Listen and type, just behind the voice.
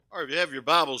All right, if you have your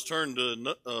Bibles, turn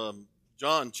to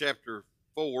John chapter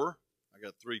 4. I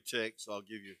got three texts. I'll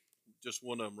give you just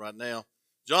one of them right now.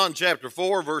 John chapter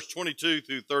 4, verse 22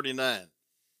 through 39.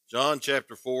 John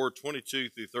chapter 4, 22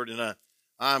 through 39.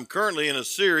 I'm currently in a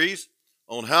series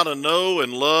on how to know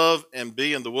and love and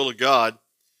be in the will of God.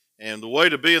 And the way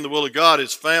to be in the will of God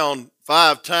is found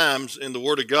 5 times in the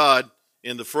Word of God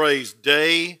in the phrase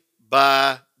day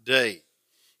by day.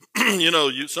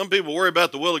 Some people worry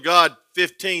about the will of God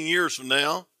 15 years from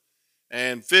now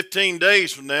and 15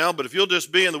 days from now, but if you'll just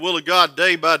be in the will of God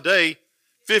day by day,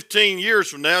 15 years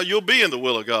from now, you'll be in the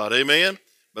will of God, amen?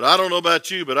 But I don't know about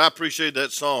you, but I appreciate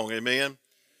that song, amen?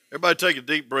 Everybody take a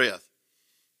deep breath.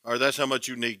 All right, that's how much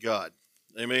you need God,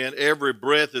 amen? Every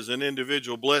breath is an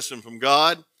individual blessing from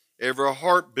God. Every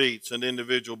heartbeat's an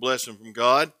individual blessing from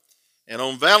God. And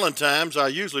on Valentine's, I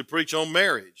usually preach on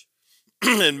marriage.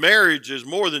 And marriage is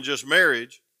more than just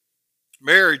marriage.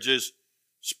 Marriage is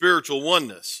spiritual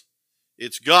oneness.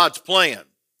 It's God's plan.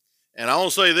 And I want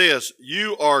to say this,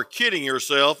 you are kidding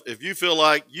yourself if you feel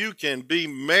like you can be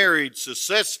married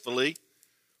successfully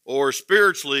or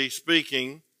spiritually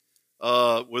speaking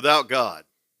without God.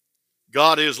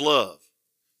 God is love.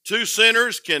 Two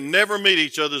sinners can never meet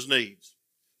each other's needs.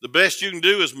 The best you can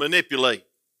do is manipulate.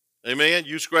 Amen.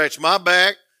 You scratch my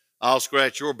back, I'll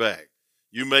scratch your back.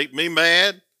 You make me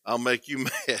mad, I'll make you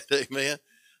mad. Amen.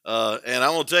 And I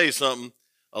want to tell you something.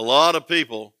 A lot of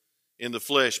people in the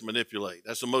flesh manipulate.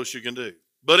 That's the most you can do.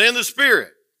 But in the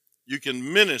spirit, you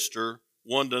can minister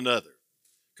one to another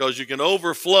because you can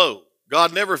overflow.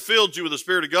 God never filled you with the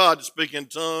Spirit of God to speak in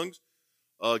tongues,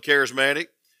 charismatic.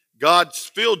 God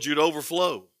filled you to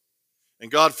overflow.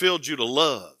 And God filled you to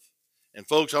love. And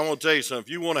folks, I want to tell you something. If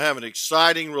you want to have an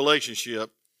exciting relationship,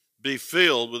 be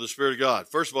filled with the Spirit of God.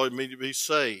 First of all, you need to be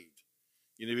saved.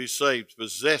 You need to be saved,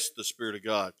 possess the Spirit of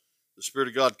God. The Spirit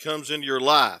of God comes into your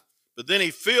life, but then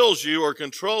He fills you or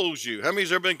controls you. How many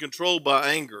has ever been controlled by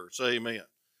anger? Say amen.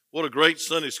 What a great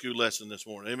Sunday school lesson this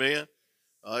morning. Amen.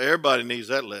 Everybody needs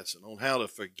that lesson on how to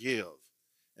forgive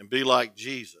and be like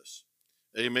Jesus.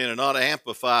 Amen. And not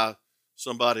amplify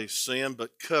somebody's sin,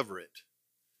 but cover it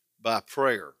by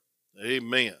prayer.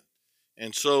 Amen.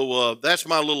 And so that's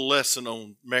my little lesson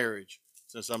on marriage,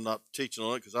 since I'm not teaching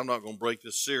on it, because I'm not going to break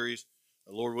this series.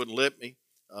 The Lord wouldn't let me.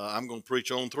 I'm going to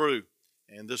preach on through.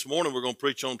 And this morning we're going to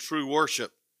preach on true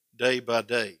worship day by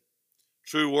day.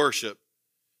 True worship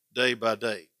day by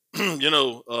day.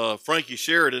 Frankie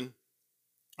Sheridan,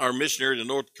 our missionary to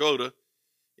North Dakota,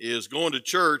 is going to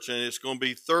church, and it's going to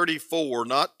be 34,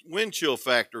 not wind chill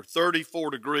factor,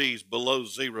 34 degrees below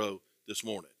zero this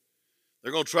morning.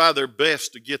 They're going to try their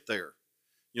best to get there.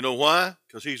 You know why?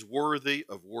 Because he's worthy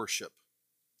of worship.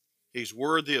 He's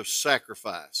worthy of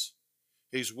sacrifice.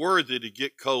 He's worthy to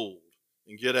get cold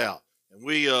and get out. And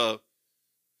we,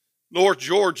 North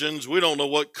Georgians, we don't know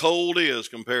what cold is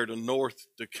compared to North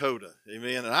Dakota.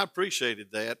 Amen. And I appreciated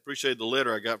that. Appreciated the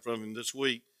letter I got from him this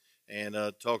week and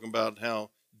talking about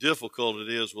how difficult it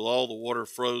is with all the water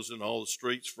frozen, all the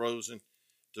streets frozen,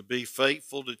 to be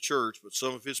faithful to church. But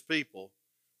some of his people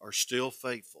are still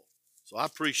faithful. So I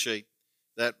appreciate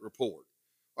that report.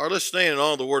 All right, let's stand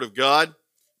on the Word of God.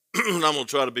 I'm going to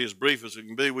try to be as brief as it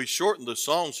can be. We shortened the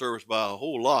song service by a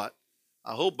whole lot.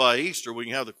 I hope by Easter we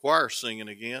can have the choir singing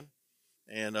again.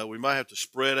 And we might have to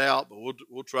spread out, but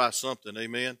we'll try something,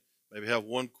 amen. Maybe have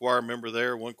one choir member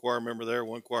there, one choir member there,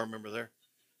 one choir member there.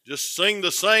 Just sing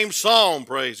the same song,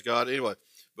 praise God. Anyway,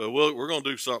 but we're going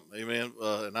to do something, amen.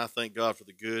 And I thank God for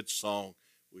the good song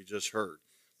we just heard.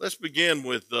 Let's begin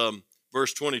with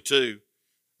verse 22.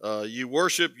 You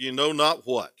worship, you know not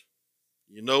what.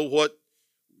 You know what,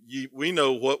 we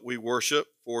know what we worship,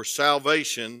 for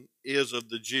salvation is of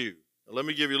the Jew. Now, let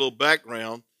me give you a little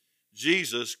background.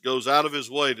 Jesus goes out of his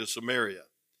way to Samaria,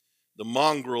 the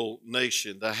mongrel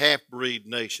nation, the half-breed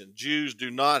nation. Jews do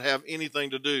not have anything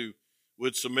to do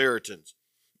with Samaritans.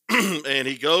 And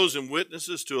he goes and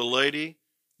witnesses to a lady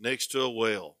next to a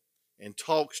well and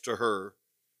talks to her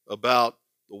about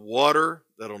the water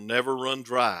that'll never run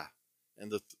dry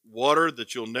and the water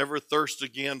that you'll never thirst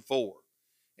again for.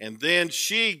 And then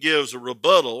she gives a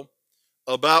rebuttal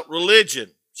about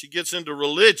religion. She gets into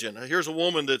religion. Here's a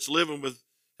woman that's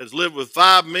has lived with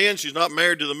 5 men. She's not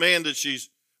married to the man that she's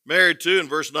married to. In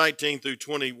verse 19 through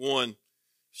 21,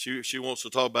 she wants to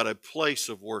talk about a place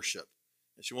of worship.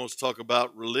 And she wants to talk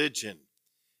about religion.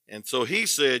 And so he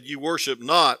said, you worship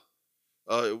not,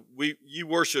 you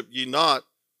worship ye not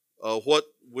what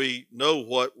we know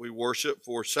what we worship,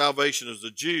 for salvation is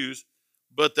the Jews.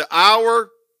 But the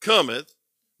hour cometh,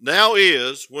 now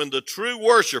is, when the true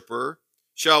worshiper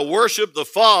shall worship the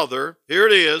Father, here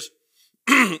it is,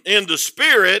 in the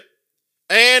spirit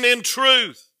and in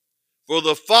truth, for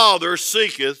the Father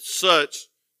seeketh such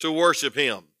to worship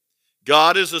him.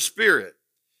 God is a spirit,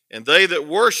 and they that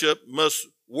worship must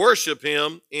worship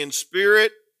him in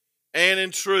spirit and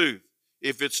in truth.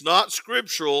 If it's not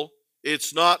scriptural,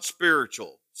 it's not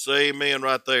spiritual. Say amen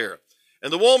right there.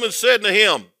 And the woman said to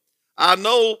him, I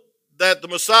know that the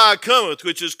Messiah cometh,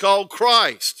 which is called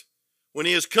Christ. When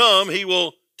he is come, he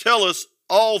will tell us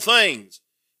all things.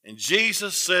 And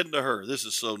Jesus said to her, this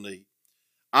is so neat,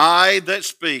 I that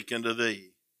speak unto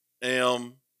thee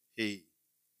am he.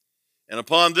 And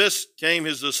upon this came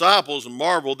his disciples and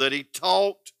marveled that he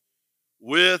talked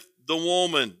with the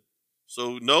woman.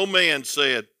 So no man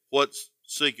said, what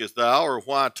seekest thou, or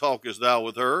why talkest thou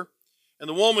with her? And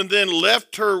the woman then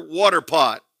left her water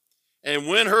pot and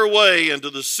went her way into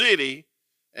the city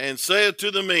and said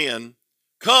to the men,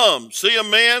 come, see a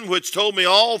man which told me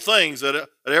all things that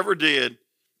I ever did.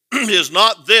 Is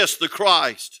not this the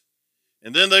Christ?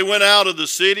 And then they went out of the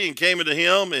city and came unto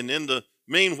him, and in the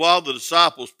meanwhile the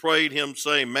disciples prayed him,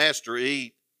 saying, Master,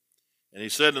 eat. And he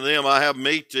said to them, I have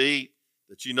meat to eat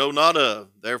that you know not of.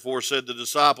 Therefore said the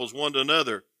disciples one to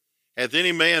another, hath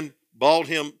any man bought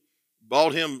him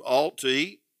aught to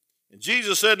eat? And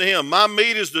Jesus said to him, my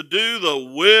meat is to do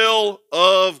the will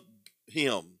of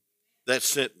him that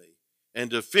sent me,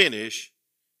 and to finish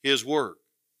his work.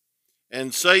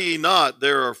 And say ye not,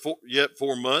 there are yet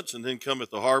 4 months, and then cometh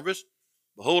the harvest.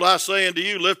 Behold, I say unto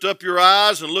you, lift up your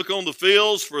eyes and look on the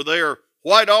fields, for they are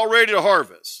white already to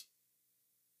harvest.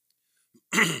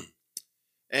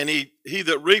 And he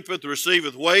that reapeth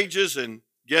receiveth wages, and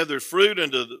gathereth fruit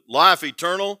unto life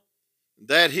eternal,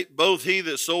 that both he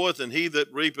that soweth and he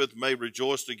that reapeth may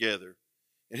rejoice together.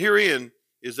 And herein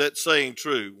is that saying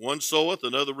true, one soweth,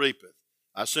 another reapeth.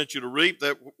 I sent you to reap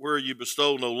that where you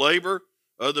bestow no labor.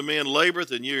 Other men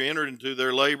laboreth, and you entered into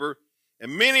their labor.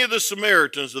 And many of the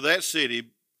Samaritans of that city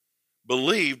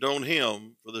believed on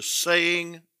him for the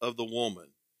saying of the woman,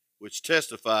 which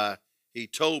testify, he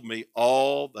told me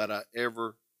all that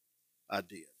I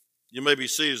did. You may be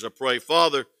seated as I pray.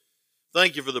 Father,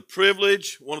 thank you for the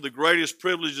privilege, one of the greatest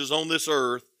privileges on this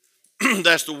earth,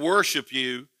 that's to worship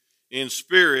you in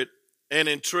spirit and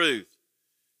in truth.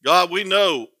 God, we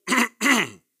know,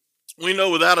 we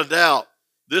know without a doubt,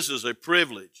 this is a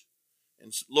privilege.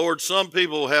 And Lord, some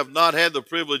people have not had the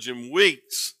privilege in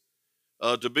weeks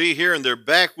to be here, and they're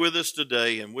back with us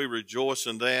today, and we rejoice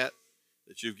in that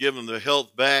you've given them their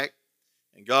health back.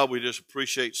 And God, we just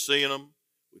appreciate seeing them.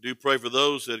 We do pray for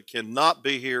those that cannot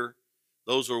be here,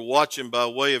 those who are watching by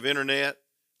way of internet.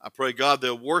 I pray, God,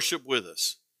 they'll worship with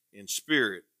us in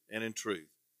spirit and in truth.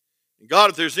 And God,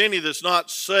 if there's any that's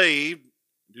not saved,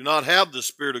 do not have the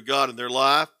Spirit of God in their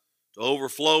life, to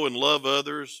overflow and love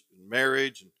others in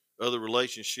marriage and other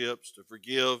relationships, to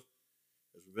forgive,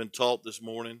 as we've been taught this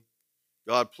morning.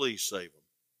 God, please save them.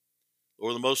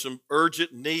 Lord, the most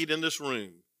urgent need in this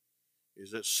room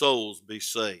is that souls be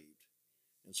saved.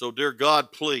 And so, dear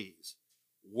God, please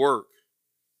work.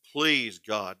 Please,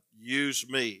 God, use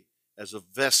me as a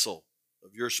vessel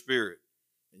of your Spirit,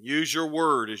 and use your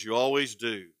word as you always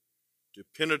do to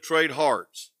penetrate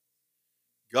hearts.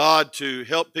 God, to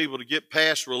help people to get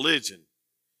past religion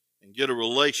and get a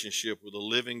relationship with a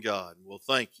living God. And we'll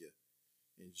thank you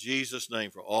in Jesus'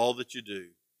 name for all that you do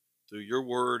through your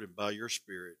word and by your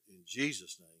Spirit. In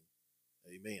Jesus'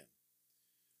 name, amen.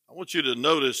 I want you to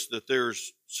notice that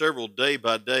there's several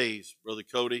day-by-days, Brother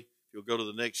Cody. If you'll go to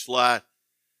the next slide.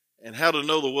 And how to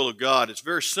know the will of God. It's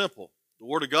very simple. The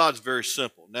Word of God is very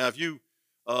simple. Now, if you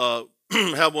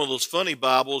have one of those funny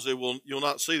Bibles, you'll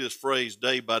not see this phrase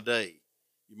day by day.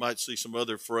 You might see some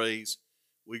other phrase.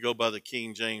 We go by the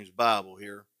King James Bible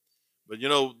here. But, you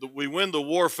know, we win the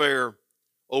warfare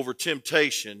over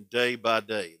temptation day by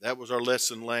day. That was our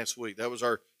lesson last week. That was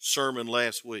our sermon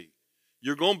last week.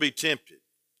 You're going to be tempted.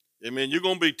 Amen. You're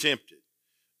going to be tempted.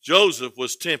 Joseph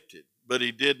was tempted, but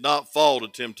he did not fall to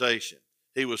temptation.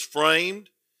 He was framed.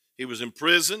 He was in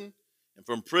prison. And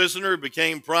from prisoner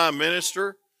became prime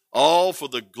minister, all for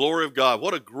the glory of God.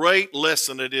 What a great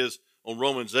lesson it is on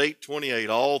Romans 8:28.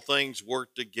 All things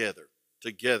work together.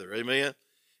 Amen.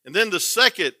 And then the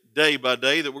second day by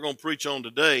day that we're going to preach on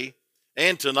today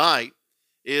and tonight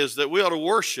is that we ought to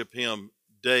worship him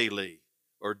daily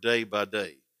or day by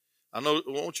day. I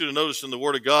want you to notice in the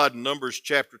Word of God in Numbers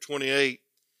chapter 28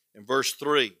 and verse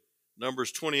 3.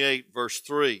 Numbers 28 verse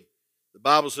 3. The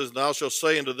Bible says, and thou shalt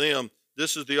say unto them,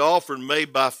 this is the offering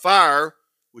made by fire,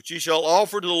 which ye shall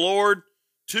offer to the Lord,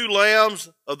 2 lambs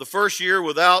of the first year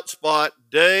without spot,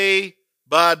 day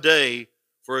by day,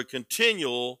 for a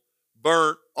continual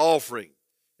burnt offering.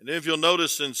 And if you'll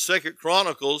notice in 2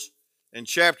 Chronicles in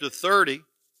chapter 30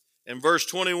 and verse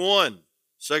 21,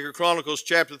 2 Chronicles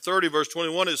chapter 30, verse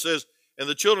 21, it says, and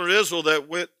the children of Israel that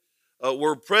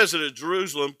were present at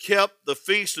Jerusalem kept the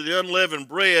feast of the unleavened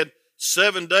bread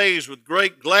 7 days with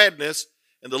great gladness,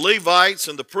 and the Levites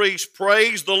and the priests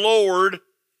praised the Lord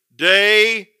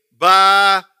day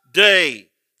by day,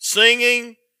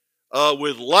 singing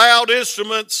with loud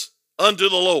instruments unto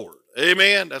the Lord.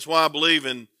 Amen. That's why I believe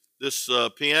in this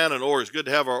piano and organ. It's good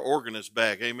to have our organist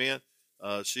back. Amen.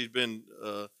 She's been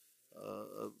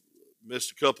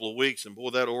missed a couple of weeks, and boy,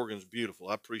 that organ's beautiful.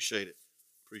 I appreciate it.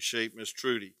 Appreciate Miss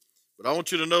Trudy. But I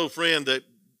want you to know, friend, that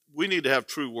we need to have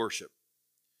true worship.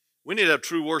 We need to have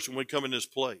true worship when we come in this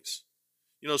place.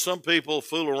 You know, some people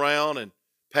fool around and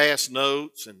pass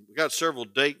notes, and we got several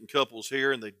dating couples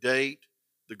here, and they date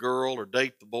the girl or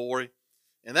date the boy,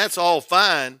 and that's all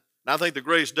fine. And I think the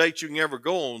greatest date you can ever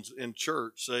go on is in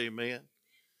church. Say amen.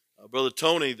 Brother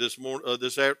Tony this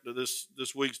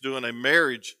week's doing a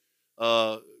marriage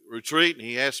retreat, and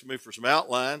he asked me for some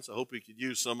outlines. I hope he could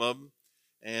use some of them.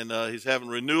 And he's having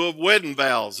renewal of wedding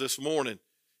vows this morning.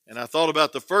 And I thought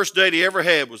about the first date he ever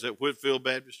had was at Whitfield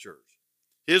Baptist Church.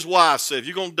 His wife said, if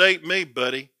you're going to date me,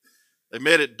 buddy, they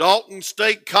met at Dalton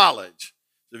State College.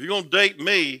 So if you're going to date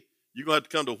me, you're going to have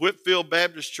to come to Whitfield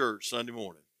Baptist Church Sunday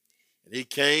morning. And he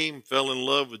came, fell in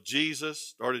love with Jesus,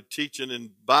 started teaching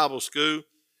in Bible school,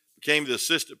 became the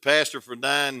assistant pastor for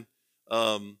 9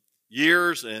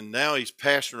 years, and now he's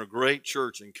pastoring a great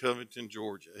church in Covington,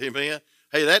 Georgia. Amen.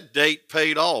 Hey, that date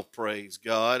paid off, praise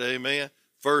God. Amen.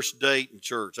 First date in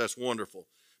church. That's wonderful.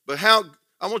 But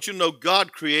I want you to know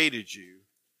God created you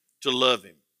to love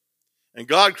him. And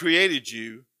God created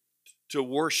you to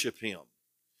worship him.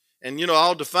 And, you know,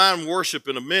 I'll define worship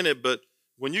in a minute, but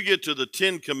when you get to the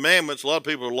 10 Commandments, a lot of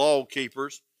people are law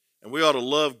keepers, and we ought to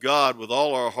love God with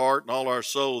all our heart and all our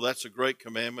soul. That's a great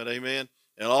commandment, amen,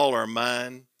 and all our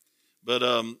mind. But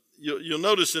you'll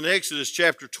notice in Exodus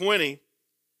chapter 20,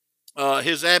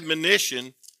 his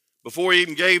admonition, before he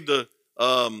even gave the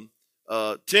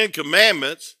 10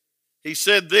 Commandments, he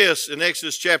said this in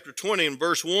Exodus chapter 20 and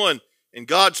verse 1, and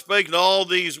God spake in all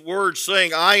these words,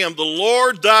 saying, I am the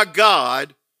Lord thy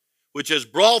God, which has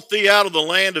brought thee out of the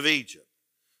land of Egypt,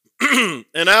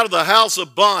 and out of the house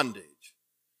of bondage.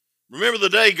 Remember the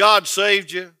day God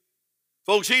saved you?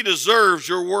 Folks, he deserves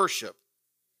your worship.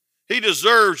 He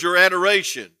deserves your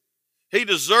adoration. He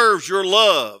deserves your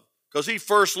love, because he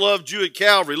first loved you at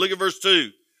Calvary. Look at verse 2.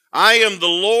 I am the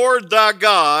Lord thy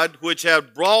God, which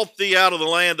have brought thee out of the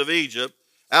land of Egypt,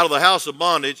 out of the house of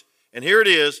bondage. And here it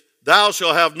is, thou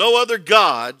shalt have no other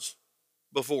gods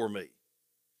before me.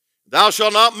 Thou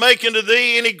shalt not make unto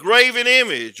thee any graven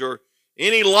image or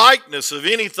any likeness of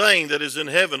anything that is in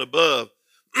heaven above,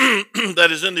 that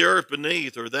is in the earth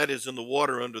beneath, or that is in the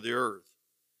water under the earth.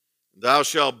 Thou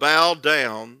shalt bow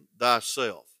down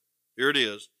thyself. Here it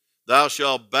is. Thou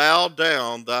shalt bow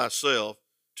down thyself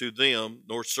to them,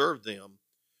 nor serve them.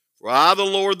 For I, the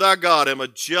Lord thy God, am a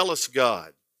jealous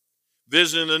God,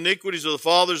 visiting the iniquities of the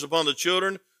fathers upon the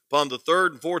children, upon the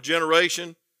 3rd and 4th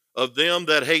generation of them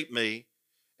that hate me,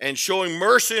 and showing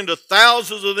mercy unto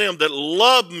thousands of them that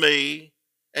love me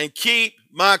and keep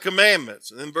my commandments.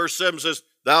 And then verse 7 says,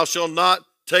 thou shalt not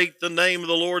take the name of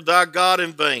the Lord thy God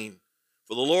in vain,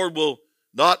 for the Lord will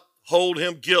not hold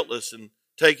him guiltless and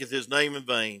taketh his name in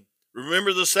vain.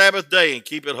 Remember the Sabbath day and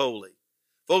keep it holy.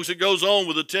 Folks, it goes on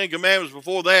with the 10 Commandments.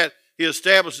 Before that, he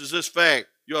establishes this fact.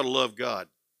 You ought to love God.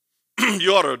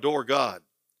 You ought to adore God.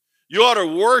 You ought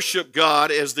to worship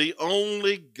God as the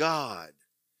only God.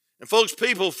 And folks,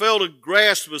 people fail to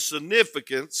grasp the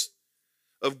significance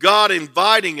of God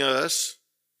inviting us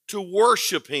to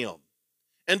worship him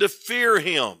and to fear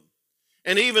him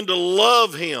and even to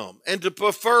love him and to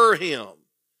prefer him.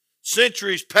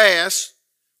 Centuries pass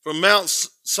from Mount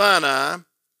Sinai,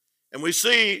 and we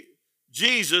see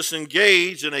Jesus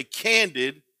engaged in a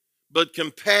candid but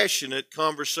compassionate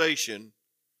conversation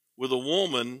with a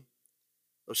woman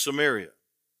of Samaria.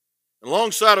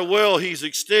 Alongside a well, he's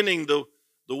extending the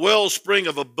wellspring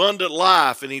of abundant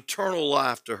life and eternal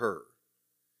life to her.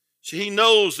 See, he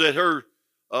knows that her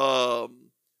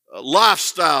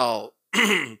lifestyle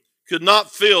could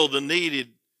not fill the needed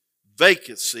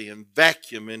vacancy and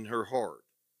vacuum in her heart.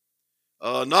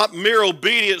 Not mere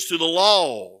obedience to the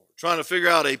law, trying to figure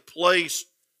out a place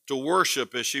to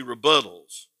worship as she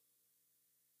rebuttals.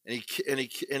 And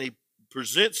he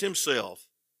presents himself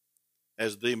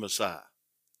as the Messiah.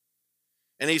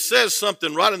 And he says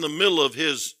something right in the middle of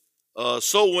his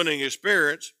soul-winning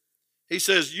experience. He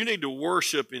says, you need to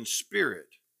worship in spirit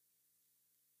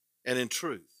and in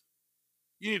truth.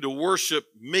 You need to worship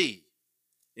me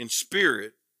in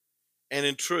spirit and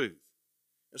in truth.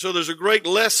 And so there's a great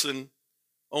lesson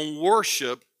on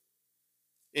worship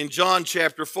in John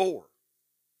chapter 4.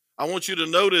 I want you to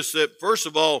notice that, first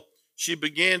of all, she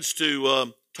begins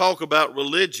to talk about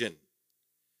religion.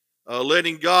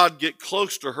 Letting God get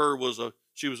close to her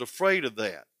she was afraid of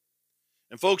that.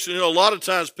 And folks, a lot of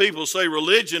times people say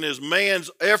religion is man's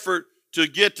effort to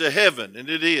get to heaven, and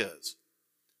it is.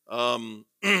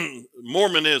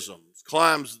 Mormonism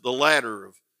climbs the ladder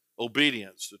of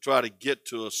obedience to try to get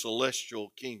to a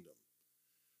celestial kingdom.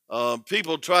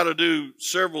 People try to do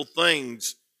several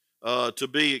things to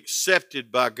be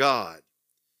accepted by God.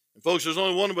 And folks, there's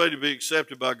only one way to be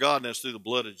accepted by God, and that's through the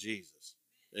blood of Jesus.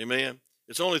 Amen?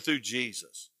 It's only through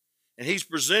Jesus. And he's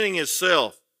presenting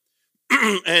himself,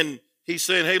 and he's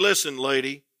saying, hey, listen,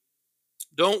 lady,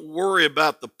 don't worry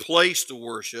about the place to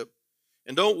worship,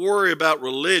 and don't worry about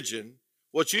religion.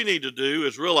 What you need to do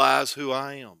is realize who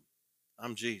I am.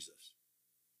 I'm Jesus.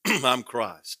 I'm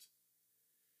Christ.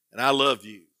 And I love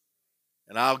you.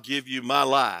 And I'll give you my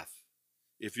life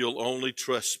if you'll only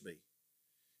trust me.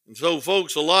 And so,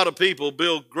 folks, a lot of people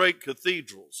build great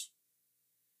cathedrals.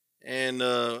 And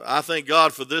I thank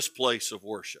God for this place of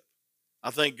worship.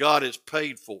 I thank God it's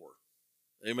paid for.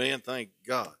 Amen. Thank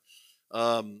God.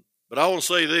 But I want to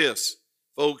say this,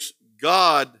 folks,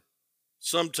 God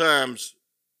sometimes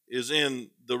is in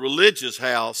the religious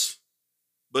house,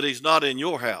 but he's not in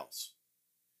your house.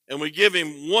 And we give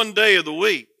him one day of the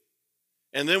week,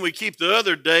 and then we keep the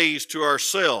other days to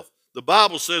ourselves. The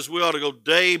Bible says we ought to go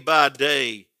day by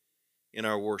day in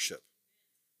our worship.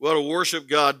 We ought to worship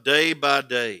God day by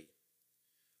day.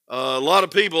 A lot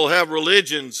of people have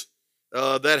religions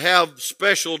that have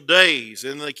special days,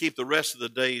 and they keep the rest of the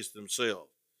days themselves.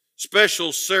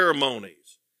 Special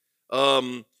ceremonies.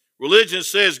 Religion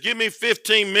says, give me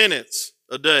 15 minutes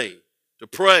a day to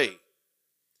pray.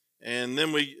 And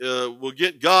then we'll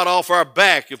get God off our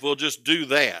back if we'll just do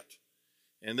that.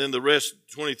 And then the rest,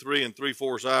 23 and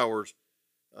 3/4 hours,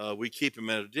 we keep him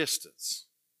at a distance.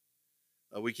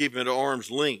 We keep him at arm's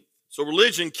length. So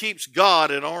religion keeps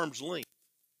God at arm's length.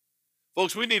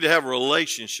 Folks, we need to have a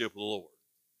relationship with the Lord.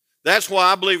 That's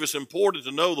why I believe it's important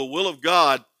to know the will of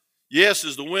God, yes,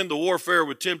 is to win the warfare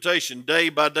with temptation day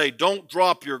by day. Don't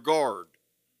drop your guard.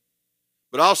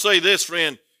 But I'll say this,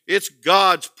 friend, it's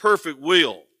God's perfect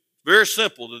will. Very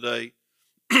simple today,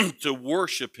 to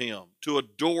worship him, to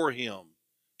adore him,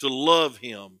 to love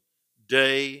him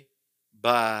day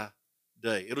by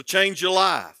day. It'll change your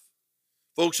life.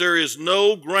 Folks, there is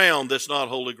no ground that's not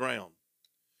holy ground.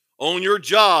 On your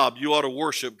job, you ought to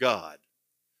worship God.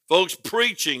 Folks,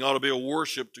 preaching ought to be a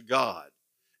worship to God.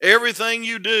 Everything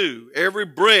you do, every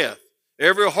breath,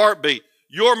 every heartbeat,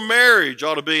 your marriage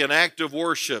ought to be an act of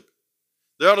worship.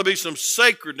 There ought to be some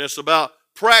sacredness about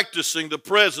practicing the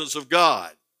presence of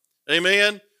God.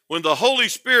 Amen? When the Holy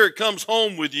Spirit comes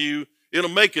home with you, it'll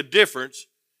make a difference,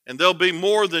 and there'll be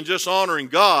more than just honoring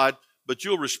God, but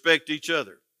you'll respect each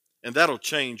other, and that'll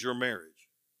change your marriage.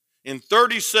 In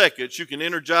 30 seconds, you can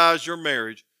energize your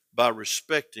marriage by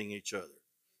respecting each other.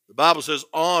 The Bible says,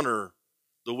 honor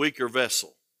the weaker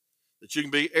vessel, that you can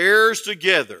be heirs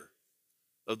together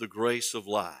of the grace of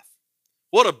life.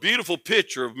 What a beautiful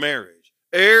picture of marriage.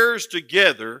 Heirs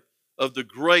together of the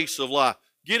grace of life.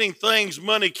 Getting things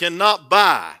money cannot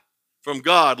buy from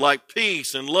God, like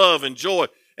peace and love and joy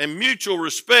and mutual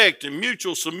respect and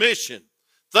mutual submission,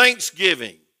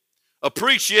 thanksgiving,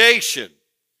 appreciation.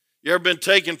 You ever been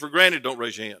taken for granted? Don't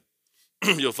raise your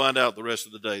hand. You'll find out the rest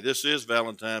of the day. This is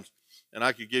Valentine's, and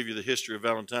I could give you the history of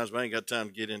Valentine's, but I ain't got time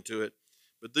to get into it.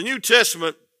 But the New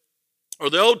Testament, or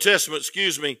the Old Testament,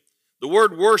 the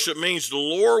word worship means to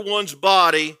lower one's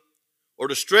body or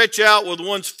to stretch out with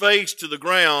one's face to the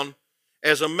ground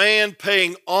as a man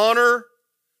paying honor,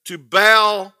 to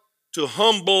bow, to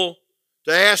humble,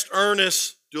 to ask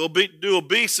earnest, to do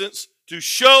obeisance, to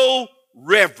show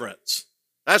reverence.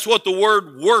 That's what the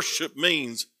word worship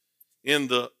means in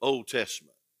the Old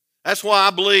Testament. That's why I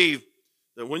believe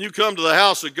that when you come to the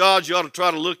house of God, you ought to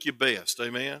try to look your best.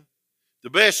 Amen.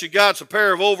 The best you got's a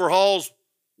pair of overalls.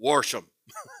 Wash them.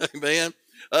 Amen.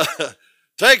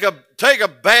 Take a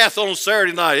bath on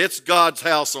Saturday night. It's God's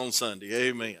house on Sunday.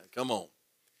 Amen. Come on.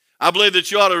 I believe that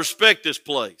you ought to respect this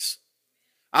place.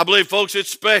 I believe, folks,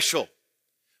 it's special.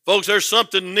 Folks, there's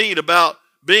something neat about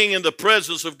being in the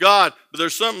presence of God, but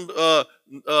there's something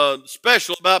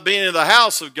special about being in the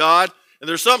house of God, and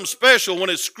there's something special when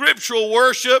it's scriptural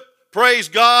worship. Praise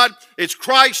God. It's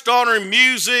Christ-honoring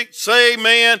music. Say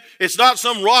amen. It's not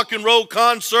some rock and roll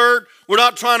concert. We're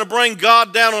not trying to bring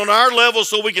God down on our level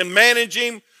so we can manage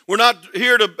him. We're not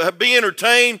here to be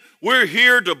entertained. We're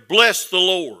here to bless the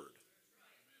Lord.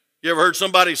 You ever heard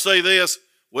somebody say this?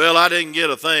 Well, I didn't get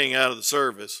a thing out of the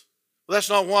service. Well, that's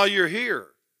not why you're here.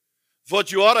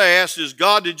 What you ought to ask is,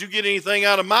 God, did you get anything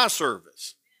out of my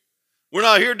service? We're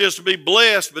not here just to be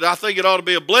blessed, but I think it ought to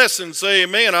be a blessing. Say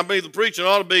amen. I believe the preaching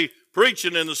ought to be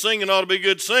preaching and the singing ought to be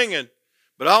good singing.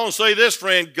 But I want to say this,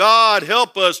 friend, God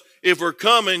help us if we're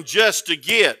coming just to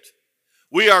get.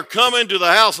 We are coming to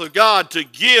the house of God to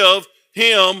give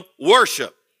Him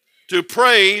worship, to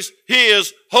praise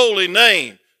His holy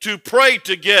name, to pray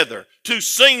together, to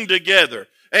sing together,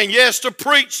 and yes, to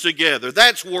preach together.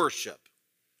 That's worship.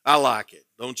 I like it,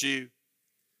 don't you?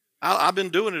 I've been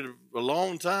doing it a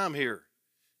long time here,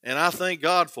 and I thank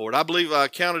God for it. I believe I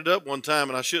counted up one time,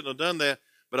 and I shouldn't have done that,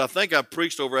 but I think I've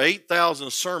preached over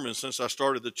 8,000 sermons since I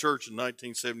started the church in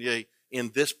 1978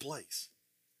 in this place.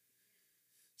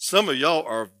 Some of y'all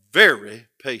are very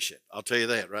patient. I'll tell you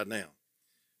that right now.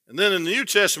 And then in the New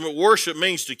Testament, worship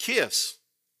means to kiss.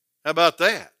 How about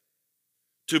that?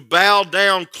 To bow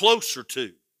down closer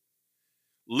to,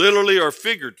 literally or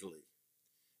figuratively.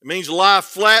 It means lie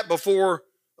flat before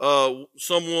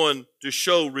someone to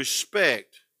show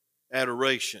respect,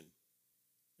 adoration,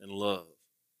 and love.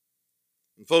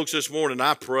 And folks, this morning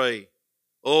I pray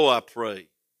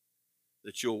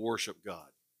that you'll worship God.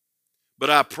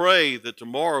 But I pray that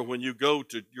tomorrow when you go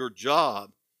to your job,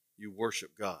 you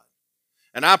worship God.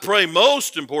 And I pray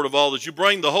most important of all that you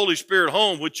bring the Holy Spirit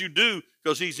home, which you do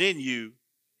because He's in you.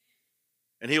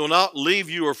 And He will not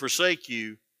leave you or forsake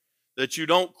you, that you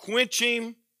don't quench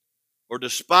Him or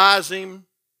despise Him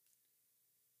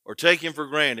or take Him for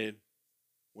granted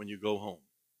when you go home.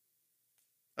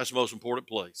 That's the most important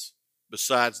place.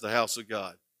 Besides the house of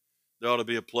God, there ought to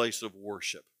be a place of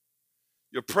worship.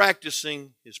 You're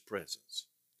practicing His presence.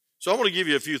 So I want to give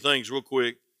you a few things real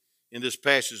quick in this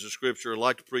passage of Scripture. I'd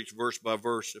like to preach verse by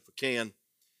verse if I can.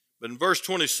 But in verse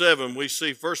 27, we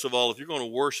see, first of all, if you're going to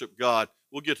worship God,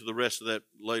 we'll get to the rest of that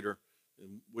later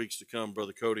in weeks to come,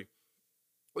 Brother Cody.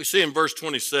 We see in verse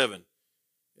 27,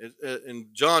 in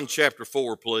John chapter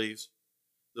 4, please,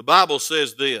 the Bible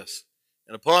says this,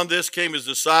 and upon this came His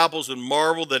disciples and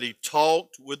marveled that He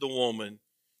talked with the woman,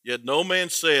 yet no man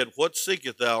said, what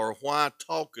seekest thou, or why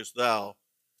talkest thou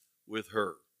with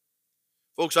her?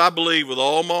 Folks, I believe with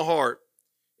all my heart,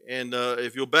 and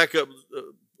if you'll back up,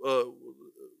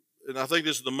 and I think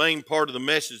this is the main part of the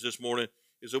message this morning,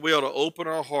 is that we ought to open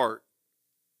our heart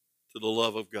to the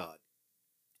love of God.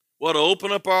 We ought to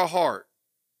open up our heart,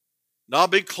 not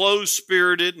be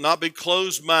closed-spirited, not be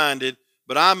closed-minded,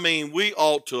 but I mean we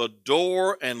ought to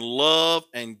adore and love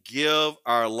and give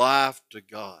our life to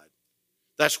God.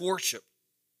 That's worship.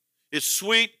 It's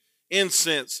sweet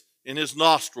incense in His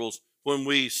nostrils when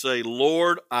we say,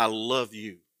 Lord, I love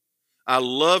you. I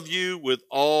love you with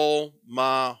all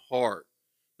my heart.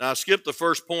 Now, I skipped the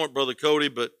first point, Brother Cody,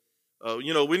 but,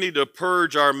 we need to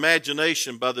purge our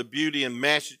imagination by the beauty and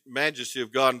majesty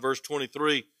of God. In verse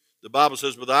 23, the Bible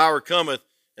says, but the hour cometh,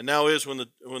 and now is when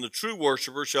the true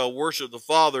worshiper shall worship the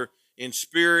Father in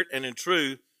spirit and in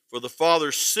truth, for the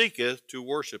Father seeketh to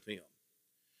worship Him.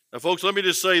 Now, folks, let me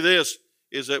just say this,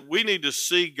 is that we need to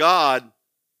see God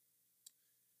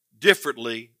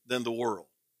differently than the world.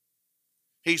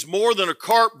 He's more than a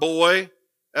cart boy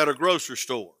at a grocery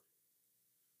store.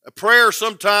 A prayer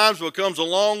sometimes becomes a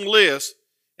long list,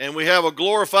 and we have a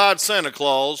glorified Santa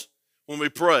Claus when we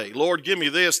pray. Lord, give me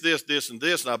this, this, this, and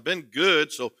this, and I've been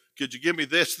good, so could you give me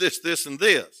this, this, this, and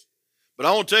this? But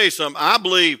I want to tell you something. I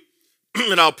believe,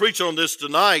 and I'll preach on this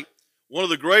tonight, one of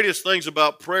the greatest things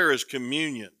about prayer is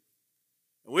communion.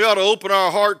 We ought to open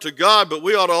our heart to God, but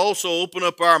we ought to also open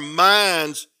up our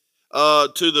minds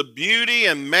to the beauty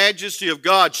and majesty of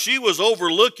God. She was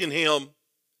overlooking Him.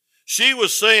 She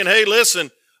was saying, hey, listen,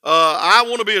 I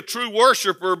want to be a true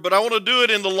worshiper, but I want to do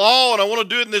it in the law, and I want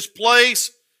to do it in this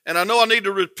place, and I know I need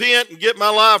to repent and get my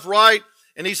life right.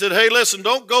 And He said, hey, listen,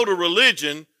 don't go to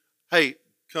religion. Hey,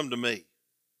 come to me.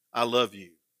 I love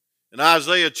you. In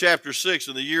Isaiah chapter 6,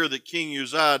 in the year that King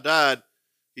Uzziah died,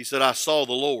 he said, I saw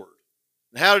the Lord.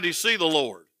 And how did he see the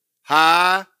Lord?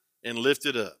 High and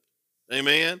lifted up.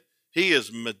 Amen? He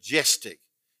is majestic.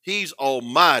 He's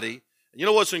almighty. And you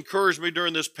know what's encouraged me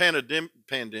during this pandemic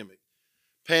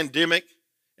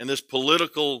and this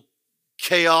political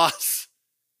chaos?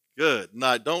 Good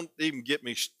night. Don't even get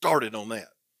me started on that.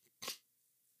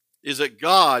 Is that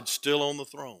God's still on the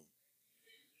throne.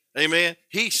 Amen?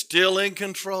 He's still in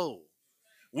control.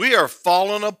 We are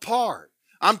falling apart.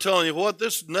 I'm telling you what,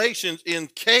 this nation's in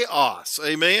chaos.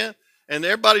 Amen? And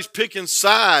everybody's picking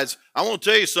sides. I want to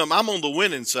tell you something. I'm on the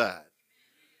winning side.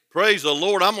 Praise the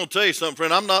Lord. I'm going to tell you something,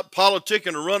 friend. I'm not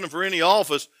politicking or running for any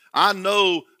office. I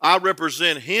know I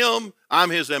represent Him. I'm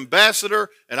His ambassador,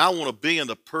 and I want to be in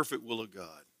the perfect will of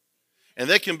God. And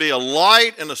there can be a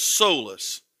light and a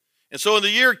solace And so in the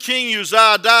year King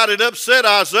Uzziah died, it upset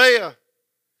Isaiah.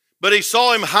 But he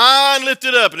saw him high and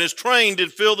lifted up, and his train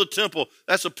did fill the temple.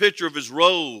 That's a picture of his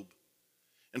robe.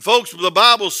 And folks, the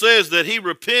Bible says that he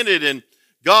repented, and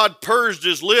God purged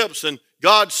his lips, and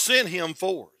God sent him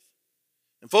forth.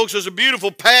 And folks, there's a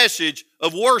beautiful passage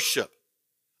of worship.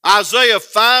 Isaiah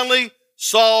finally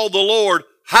saw the Lord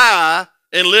high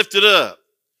and lifted up.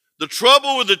 The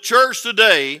trouble with the church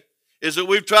today is that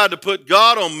we've tried to put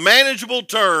God on manageable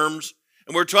terms,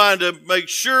 and we're trying to make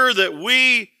sure that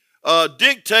we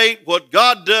dictate what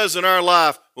God does in our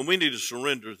life when we need to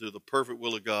surrender to the perfect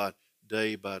will of God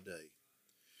day by day.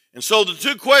 And so the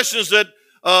two questions that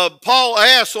Paul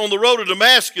asks on the road to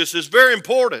Damascus is very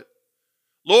important.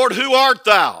 Lord, who art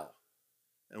thou?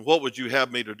 And what would you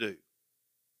have me to do?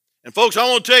 And folks, I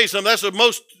want to tell you something. That's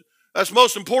the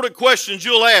most important questions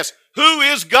you'll ask. Who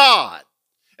is God?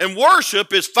 And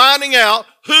worship is finding out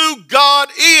who God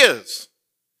is.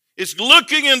 It's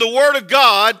looking in the Word of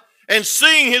God and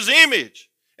seeing His image.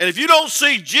 And if you don't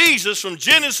see Jesus from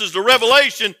Genesis to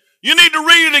Revelation, you need to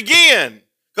read it again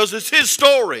because it's His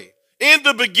story. In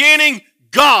the beginning,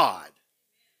 God.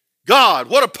 God.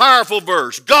 What a powerful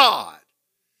verse. God.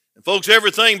 And folks,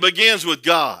 everything begins with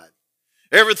God.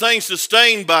 Everything's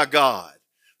sustained by God.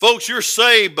 Folks, you're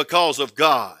saved because of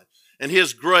God and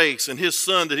His grace and His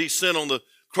Son that He sent on the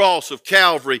cross of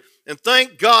Calvary. And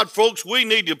thank God, folks, we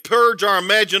need to purge our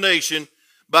imagination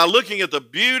by looking at the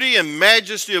beauty and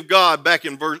majesty of God. Back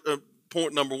in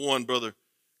point number 1, Brother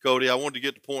Cody, I wanted to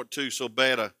get to point 2 so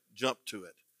bad I jumped to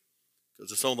it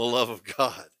because it's on the love of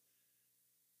God.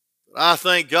 But I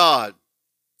thank God.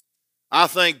 I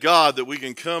thank God that we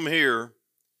can come here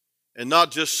and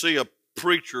not just see a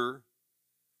preacher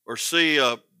or see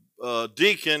a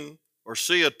deacon or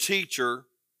see a teacher,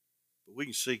 but we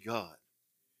can see God.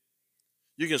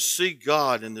 You can see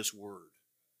God in this Word.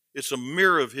 It's a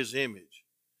mirror of His image.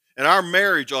 And our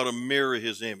marriage ought to mirror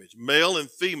His image. Male and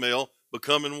female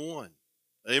becoming one.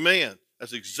 Amen.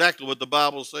 That's exactly what the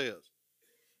Bible says.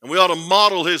 And we ought to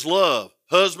model His love.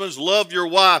 Husbands, love your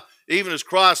wife, even as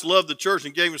Christ loved the church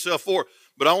and gave Himself for it.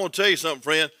 But I want to tell you something,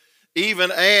 friend.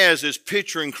 Even as is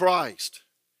picturing Christ.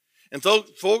 And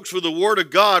folks, with the Word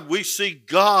of God, we see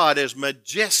God as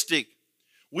majestic.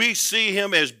 We see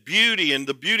Him as beauty, and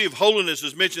the beauty of holiness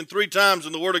is mentioned 3 times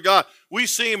in the Word of God. We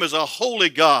see Him as a holy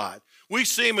God. We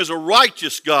see Him as a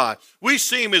righteous God. We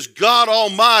see Him as God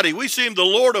Almighty. We see Him the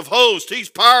Lord of hosts. He's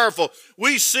powerful.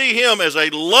 We see Him as a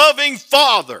loving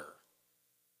Father.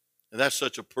 And that's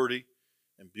such a pretty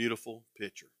and beautiful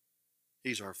picture.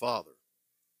 He's our Father.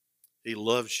 He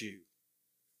loves you.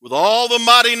 With all the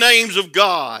mighty names of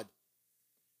God,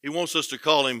 He wants us to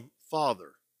call Him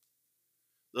Father.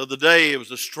 The other day, it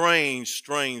was a strange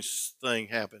thing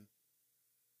happened.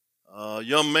 A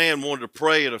young man wanted to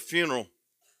pray at a funeral.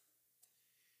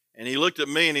 And he looked at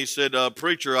me and he said,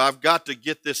 preacher, I've got to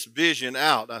get this vision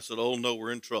out. I said, oh no,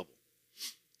 we're in trouble.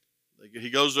 He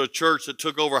goes to a church that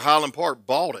took over Highland Park,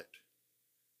 bought it.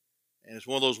 And it's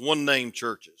one of those one-name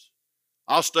churches.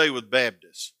 I'll stay with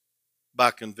Baptists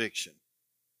by conviction.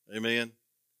 Amen.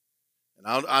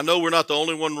 And I know we're not the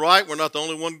only one right. We're not the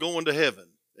only one going to heaven.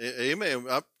 Amen.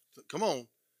 Come on.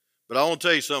 But I want to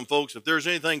tell you something, folks. If there's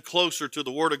anything closer to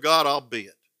the Word of God, I'll be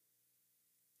it.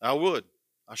 I would.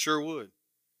 I sure would.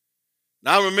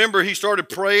 Now I remember he started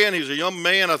praying. He was a young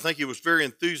man. I think he was very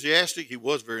enthusiastic. He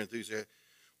was very enthusiastic.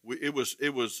 It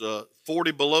was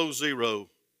 40 below zero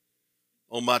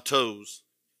on my toes.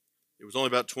 It was only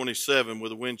about 27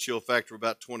 with a wind chill factor of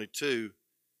about 22.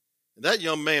 And that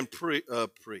young man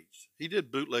preached. He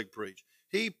did bootleg preach.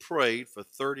 He prayed for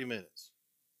 30 minutes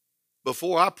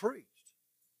before I preached.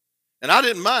 And I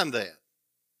didn't mind that.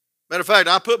 Matter of fact,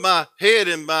 I put my head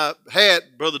in my hat.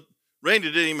 Brother Randy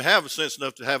didn't even have sense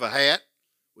enough to have a hat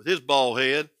with his bald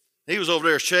head. He was over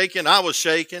there shaking. I was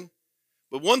shaking.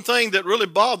 But one thing that really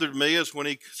bothered me is when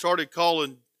he started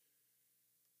calling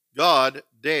God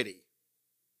Daddy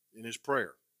in his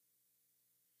prayer.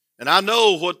 And I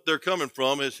know what they're coming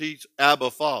from is He's Abba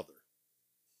Father.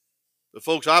 But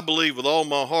folks, I believe with all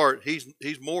my heart,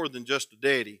 He's more than just a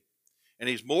daddy. And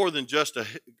He's more than just an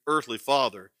earthly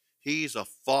father. He's a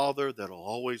Father that will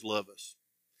always love us.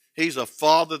 He's a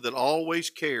Father that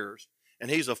always cares. And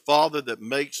He's a Father that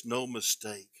makes no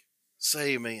mistake.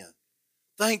 Say amen.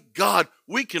 Thank God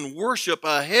we can worship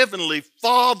a heavenly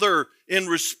Father in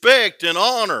respect and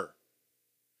honor.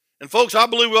 And folks, I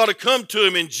believe we ought to come to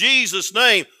Him in Jesus'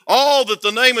 name. All that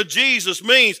the name of Jesus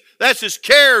means, that's His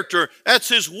character, that's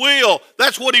His will,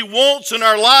 that's what He wants in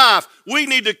our life. We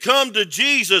need to come to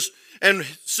Jesus and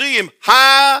see Him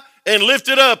high and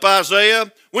lifted up,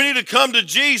 Isaiah. We need to come to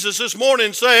Jesus this morning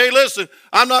and say, hey, listen,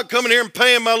 I'm not coming here and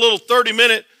paying my little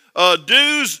 30-minute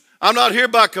dues. I'm not here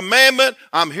by commandment.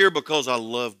 I'm here because I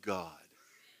love God.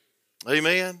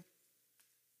 Amen.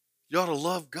 You ought to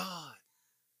love God.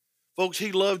 Folks,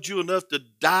 he loved you enough to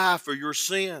die for your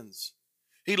sins.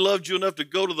 He loved you enough to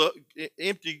go to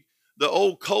the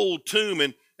old cold tomb,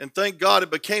 and thank God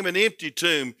it became an empty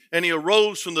tomb, and he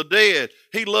arose from the dead.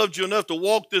 He loved you enough to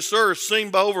walk this earth, seen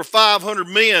by over 500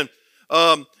 men,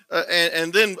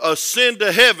 and then ascend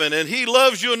to heaven. And he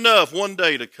loves you enough one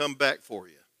day to come back for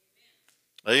you.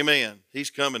 Amen. He's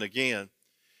coming again.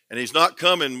 And he's not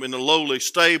coming in a lowly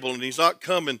stable, and he's not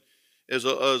coming as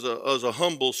a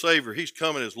humble Savior. He's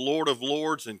coming as Lord of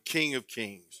Lords and King of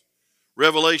Kings.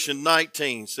 Revelation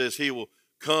 19 says he will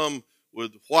come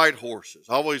with white horses.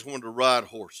 I always wanted to ride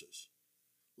horses.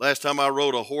 Last time I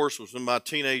rode a horse was in my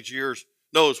teenage years.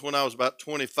 No, it was when I was about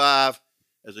 25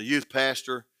 as a youth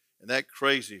pastor, and that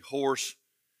crazy horse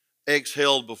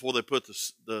exhaled before they put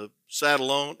the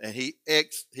saddle on, and he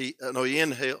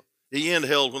inhaled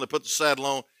when they put the saddle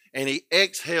on, and he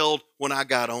exhaled when I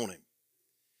got on him.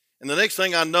 And the next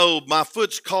thing I know, my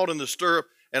foot's caught in the stirrup,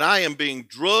 and I am being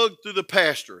drugged through the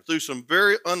pasture, through some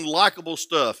very unlikable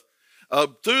stuff,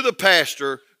 through the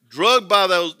pasture, drugged by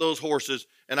those horses.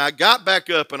 And I got back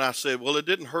up and I said, well, it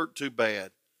didn't hurt too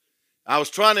bad. I was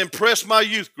trying to impress my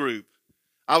youth group.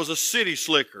 I was a city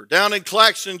slicker down in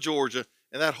Claxton, Georgia,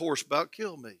 and that horse about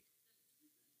killed me.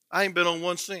 I ain't been on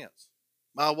one since.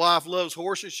 My wife loves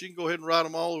horses. She can go ahead and ride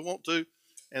them all we want to.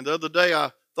 And the other day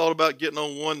I thought about getting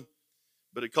on one,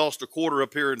 but it cost $0.25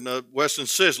 up here in Western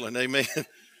Sizzling. Amen.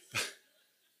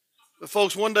 But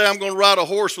folks, one day I'm going to ride a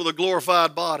horse with a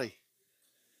glorified body.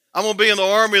 I'm going to be in the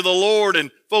army of the Lord,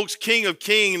 and folks, King of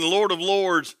Kings and Lord of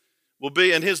Lords will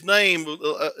be, and his name,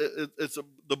 it's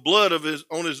the blood of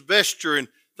on his vesture. And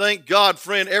thank God,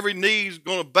 friend, every knee is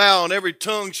going to bow and every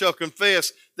tongue shall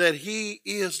confess that he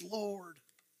is Lord.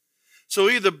 So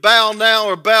either bow now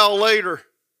or bow later.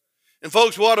 And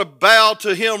folks, we ought to bow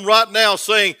to him right now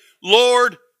saying,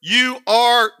 Lord, you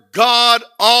are God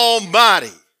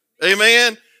Almighty.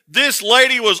 Amen. This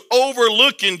lady was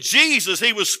overlooking Jesus.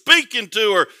 He was speaking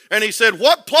to her, and he said,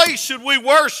 what place should we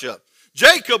worship?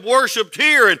 Jacob worshiped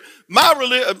here, and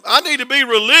I need to be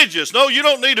religious. No, you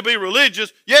don't need to be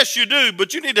religious. Yes, you do,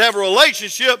 but you need to have a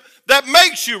relationship that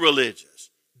makes you religious.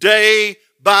 Day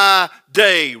by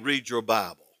day, read your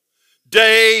Bible.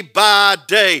 Day by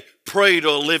day, pray to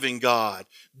a living God.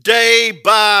 Day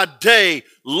by day,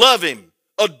 love him,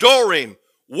 adore him,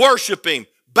 worship him,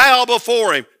 bow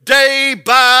before him. Day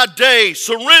by day,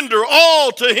 surrender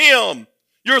all to him.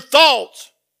 Your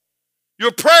thoughts,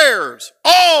 your prayers,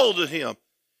 all to him.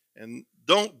 And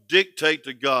don't dictate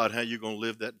to God how you're going to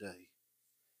live that day.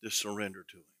 Just surrender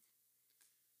to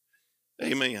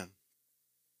him. Amen.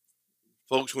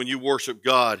 Folks, when you worship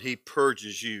God, he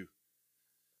purges you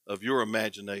of your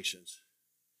imaginations.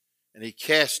 And he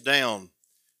casts down,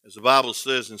 as the Bible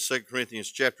says in 2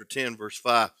 Corinthians chapter 10, verse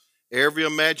 5, every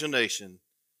imagination,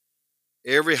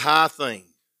 every high thing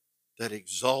that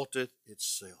exalteth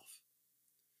itself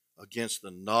against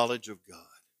the knowledge of God,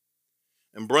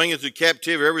 and bringeth to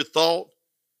captivity every thought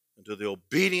into the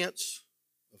obedience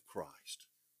of Christ.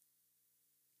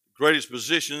 The greatest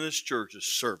position in this church is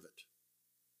servant.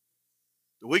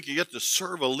 That we can get to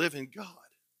serve a living God.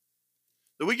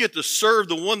 That we get to serve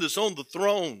the one that's on the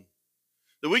throne.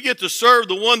 That we get to serve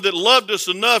the one that loved us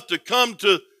enough to come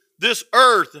to this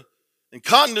earth and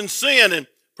condescend and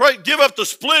give up the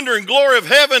splendor and glory of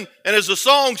heaven. And as the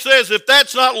song says, if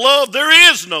that's not love,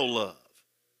 there is no love.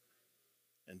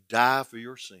 And die for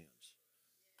your sins.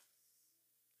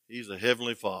 He's a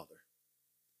heavenly Father,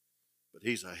 but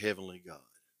he's a heavenly God.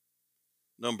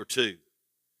 Number two,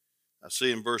 I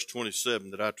see in verse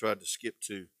 27 that I tried to skip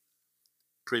to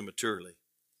prematurely.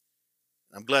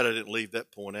 I'm glad I didn't leave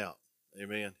that point out.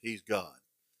 Amen. He's God.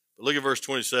 But look at verse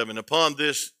 27. Upon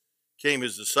this came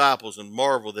his disciples and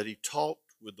marveled that he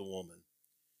talked with the woman.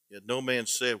 Yet no man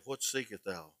said, what seekest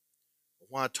thou?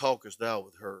 Why talkest thou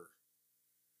with her?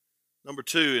 Number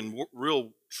two, in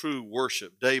real true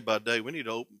worship, day by day, we need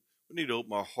to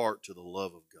open our heart to the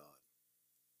love of God.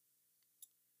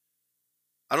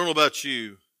 I don't know about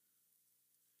you,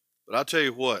 but I'll tell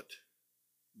you what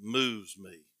moves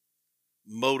me,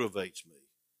 motivates me.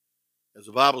 As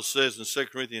the Bible says in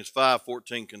 2 Corinthians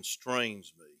 5:14,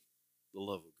 constrains me, the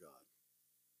love of God.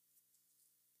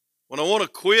 When I want to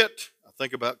quit, I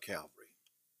think about Calvary.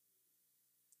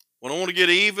 When I want to get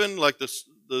even, like the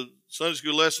Sunday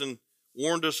school lesson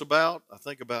warned us about, I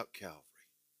think about Calvary.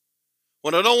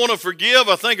 When I don't want to forgive,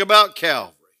 I think about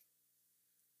Calvary.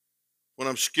 When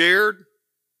I'm scared,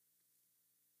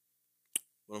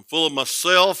 when I'm full of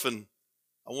myself and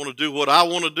I want to do what I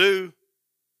want to do,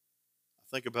 I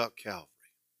think about Calvary.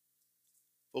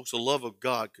 Folks, the love of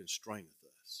God constraineth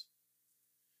us.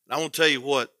 And I want to tell you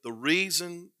what, the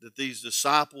reason that these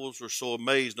disciples were so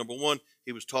amazed, number one,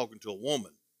 he was talking to a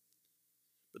woman.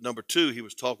 But number two, he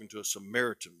was talking to a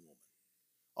Samaritan woman.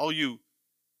 All you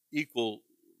equal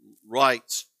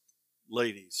rights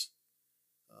ladies,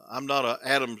 I'm not a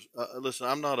Adams, listen,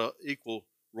 I'm not an equal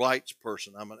rights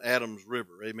person. I'm an Adams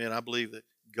River. Amen. I believe that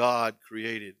God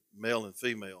created male and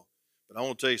female. But I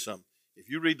want to tell you something. If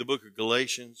you read the book of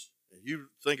Galatians, and you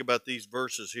think about these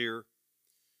verses here,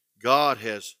 God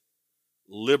has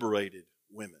liberated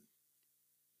women.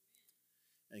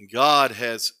 And God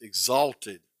has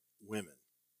exalted women.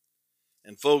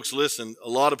 And folks, listen, a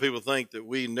lot of people think that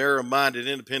we narrow-minded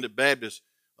independent Baptists,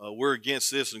 we're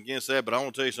against this and against that, but I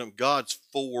want to tell you something. God's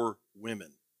for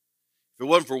women. If it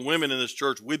wasn't for women in this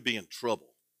church, we'd be in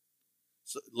trouble.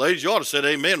 So, ladies, you ought to say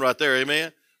amen right there,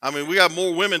 amen. I mean, we got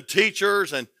more women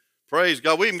teachers, and praise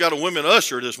God, we even got a women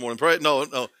usher this morning.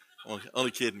 No,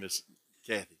 only kidding, Miss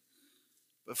Kathy.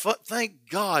 But thank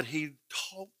God he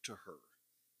talked to her.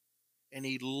 And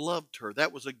he loved her.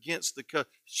 That was against the cut.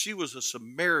 She was a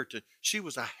Samaritan. She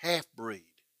was a half-breed.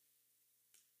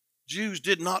 Jews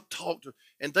did not talk to her.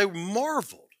 And they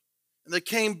marveled. And they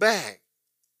came back.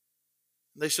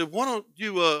 And they said, why don't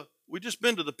you, we just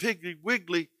been to the Piggly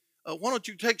Wiggly. Why don't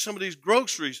you take some of these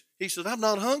groceries? He said, I'm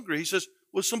not hungry. He says,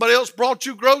 well, somebody else brought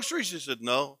you groceries? He said,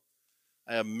 no,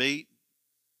 I have meat,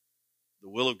 the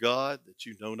will of God that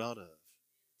you know not of.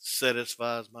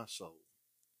 Satisfies my soul.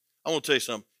 I want to tell you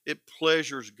something. It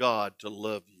pleasures God to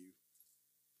love you.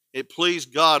 It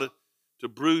pleased God to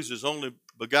bruise his only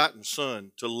begotten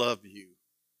son to love you.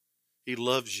 He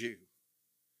loves you.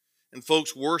 And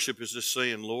folks, worship is just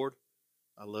saying, Lord,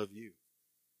 I love you.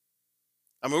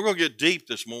 I mean, we're going to get deep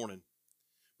this morning.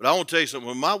 But I want to tell you something.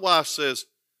 When my wife says,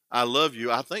 I love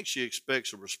you, I think she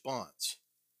expects a response.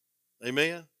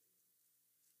 Amen?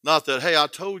 Not that, hey, I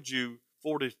told you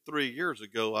 43 years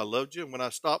ago I loved you, and when I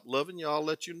stop loving you, I'll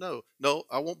let you know. No,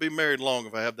 I won't be married long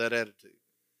if I have that attitude.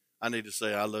 I need to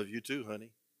say, I love you too, honey.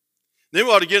 Then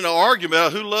we ought to get in an argument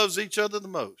about who loves each other the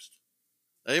most.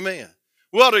 Amen.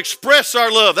 We ought to express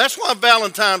our love. That's why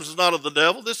Valentine's is not of the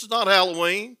devil. This is not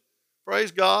Halloween.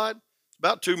 Praise God. It's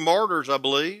about two martyrs, I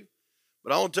believe.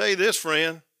 But I want to tell you this,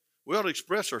 friend. We ought to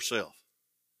express ourselves.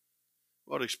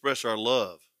 We ought to express our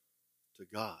love to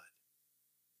God.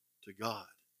 To God.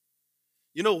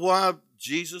 You know why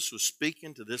Jesus was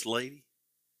speaking to this lady?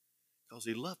 Because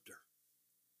he loved her.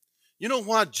 You know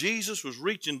why Jesus was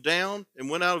reaching down and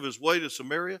went out of his way to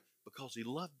Samaria? Because he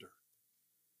loved her.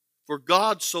 For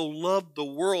God so loved the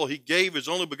world, he gave his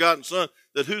only begotten son,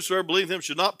 that whosoever believes in him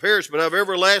should not perish, but have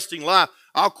everlasting life.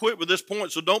 I'll quit with this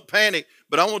point, so don't panic.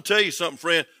 But I want to tell you something,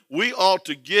 friend. We ought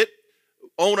to get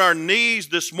on our knees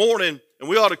this morning, and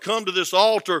we ought to come to this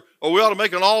altar, or we ought to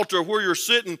make an altar where you're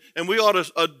sitting, and we ought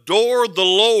to adore the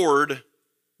Lord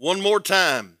one more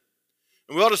time.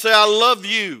 And we ought to say, I love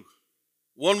you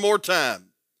one more time.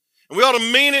 And we ought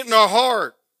to mean it in our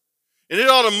heart. And it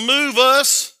ought to move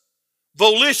us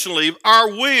volitionally. Our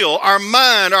will, our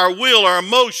mind, our will, our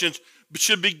emotions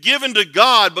should be given to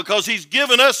God because he's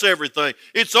given us everything.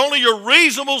 It's only your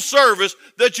reasonable service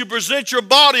that you present your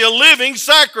body a living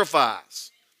sacrifice,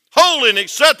 holy and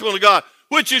acceptable to God,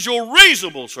 which is your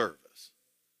reasonable service.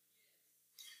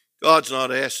 God's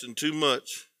not asking too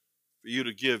much for you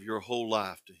to give your whole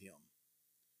life to him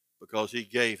because he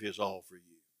gave his all for you.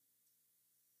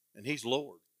 And he's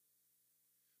Lord.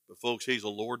 But folks, he's a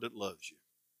Lord that loves you.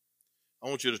 I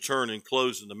want you to turn and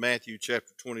close into Matthew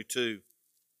chapter 22.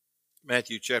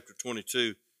 Matthew chapter 22,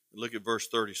 and look at verse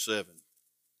 37.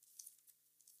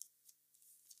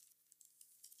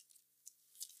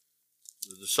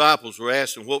 The disciples were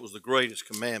asking what was the greatest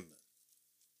commandment.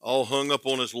 All hung up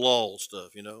on this law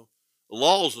stuff, you know. The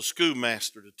law is a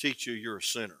schoolmaster to teach you you're a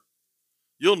sinner.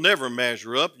 You'll never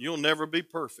measure up. You'll never be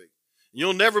perfect.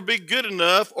 You'll never be good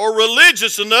enough or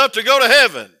religious enough to go to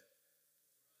heaven.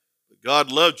 But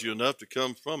God loved you enough to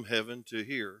come from heaven to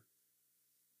here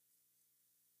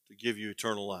to give you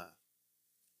eternal life.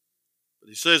 But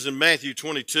he says in Matthew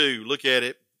 22, look at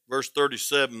it, verse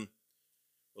 37.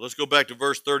 Well, let's go back to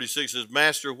verse 36. It says,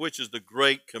 Master, which is the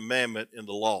great commandment in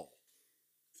the law?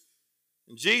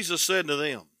 And Jesus said unto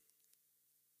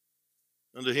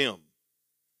him,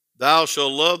 Thou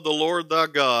shalt love the Lord thy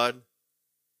God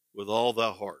with all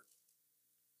thy heart,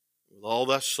 with all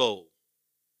thy soul,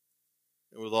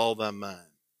 and with all thy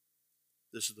mind.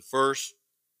 This is the first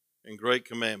and great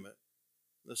commandment.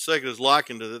 The second is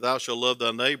likened to that thou shalt love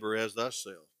thy neighbor as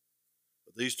thyself.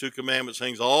 But these two commandments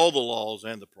hangs all the laws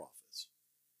and the prophets.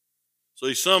 So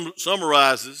he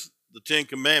summarizes the 10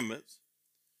 Commandments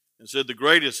and said the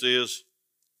greatest is,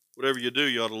 whatever you do,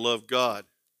 you ought to love God.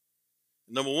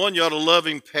 Number one, you ought to love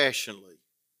him passionately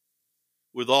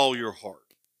with all your heart.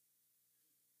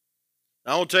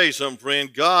 Now, I want to tell you something,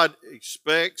 friend. God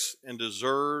expects and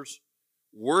deserves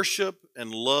worship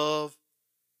and love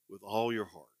with all your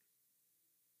heart.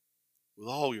 With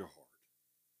all your heart.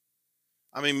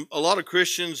 I mean, a lot of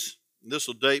Christians, and this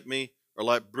will date me, are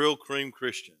like Brill Cream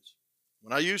Christians.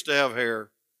 When I used to have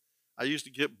hair, I used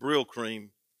to get Brill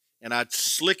Cream, and I'd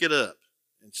slick it up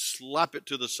and slap it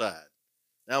to the side.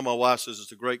 Now my wife says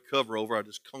it's a great cover over. I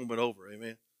just comb it over.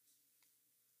 Amen.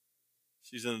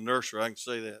 She's in the nursery. I can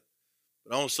say that.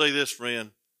 But I want to say this,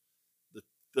 friend.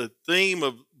 The theme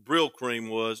of Brill Cream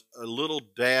was a little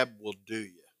dab will do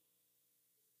you.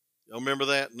 Y'all remember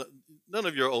that? None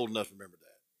of you are old enough to remember that.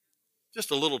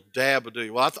 Just a little dab will do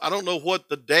you. Well, I don't know what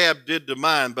the dab did to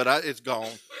mine, but it's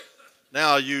gone.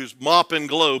 Now I use Mop and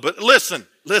Glow. But listen.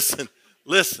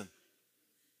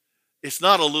 It's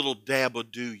not a little dab will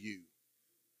do you,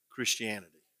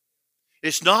 Christianity.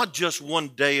 It's not just one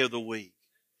day of the week.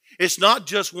 It's not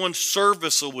just one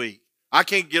service a week. I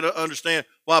can't understand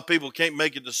why people can't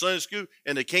make it to Sunday school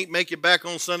and they can't make it back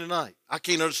on Sunday night. I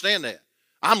can't understand that.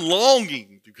 I'm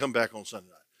longing to come back on Sunday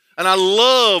night. And I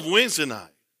love Wednesday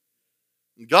night.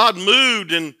 God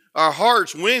moved in our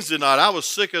hearts Wednesday night. I was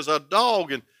sick as a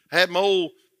dog and had my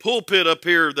old pulpit up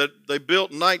here that they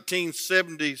built in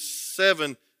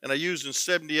 1977 and I used in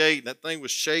 78. And that thing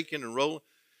was shaking and rolling.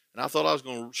 And I thought I was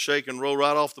going to shake and roll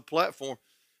right off the platform.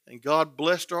 And God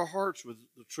blessed our hearts with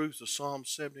the truth of Psalm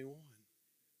 71.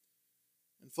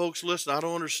 And folks, listen, I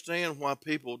don't understand why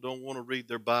people don't want to read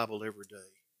their Bible every day.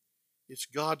 It's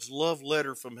God's love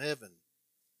letter from heaven.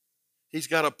 He's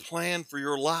got a plan for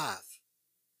your life.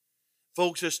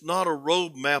 Folks, it's not a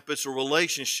road map, it's a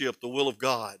relationship, the will of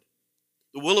God.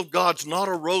 The will of God's not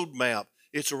a road map,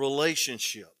 it's a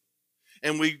relationship.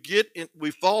 And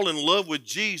we fall in love with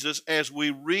Jesus as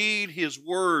we read his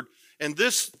word. And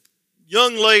this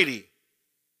young lady,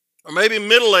 or maybe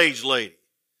middle-aged lady,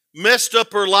 messed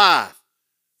up her life.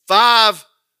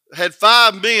 Had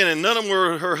 5 men, and none of them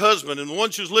were her husband. And the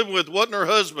one she was living with wasn't her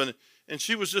husband. And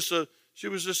she was just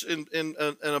in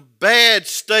a bad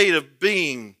state of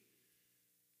being.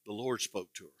 The Lord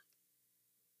spoke to her.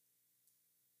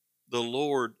 The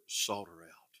Lord sought her out.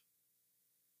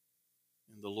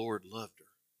 And the Lord loved her.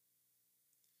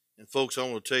 And folks, I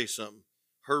want to tell you something.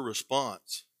 Her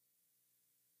response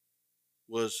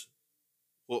was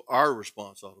what our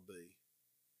response ought to be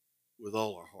with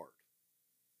all our heart.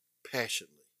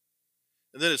 Passionately.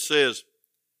 And then it says,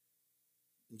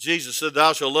 Jesus said,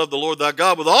 thou shalt love the Lord thy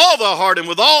God with all thy heart and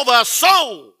with all thy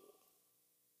soul.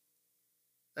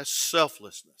 That's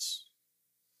selflessness.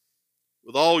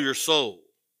 With all your soul.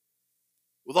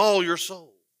 With all your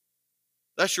soul.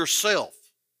 That's yourself.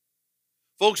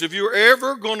 Folks, if you're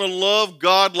ever going to love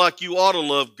God like you ought to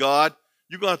love God,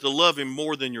 you're going to have to love him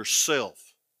more than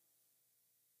yourself.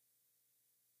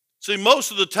 See,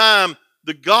 most of the time,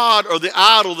 the God or the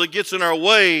idol that gets in our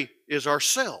way is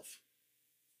ourself.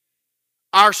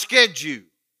 Our schedule.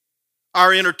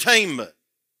 Our entertainment.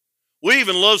 We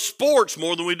even love sports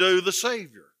more than we do the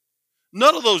Savior.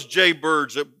 None of those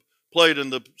Jaybirds that played in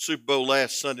the Super Bowl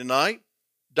last Sunday night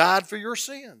died for your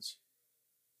sins.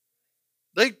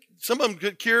 Some of them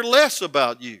could care less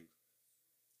about you.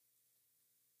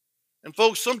 And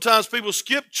folks, sometimes people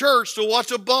skip church to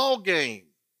watch a ball game.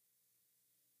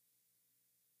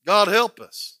 God help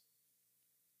us.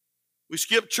 We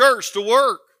skip church to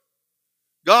work.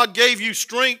 God gave you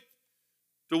strength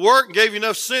to work and gave you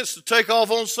enough sense to take off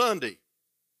on Sunday.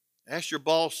 Ask your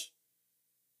boss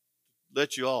to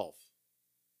let you off.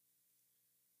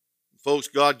 Folks,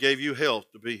 God gave you health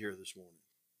to be here this morning.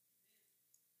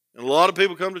 And a lot of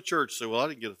people come to church and say, well, I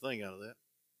didn't get a thing out of that.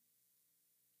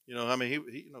 You know, I mean,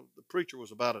 the preacher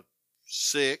was about a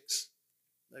 6,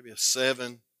 maybe a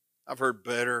 7. I've heard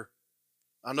better.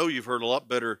 I know you've heard a lot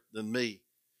better than me.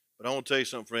 But I want to tell you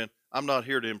something, friend. I'm not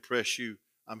here to impress you.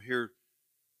 I'm here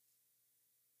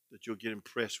that you'll get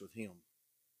impressed with him.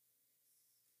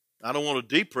 I don't want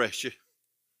to depress you.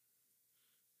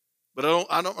 But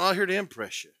I'm not here to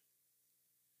impress you.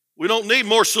 We don't need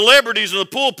more celebrities in the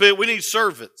pulpit. We need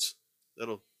servants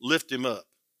that'll lift him up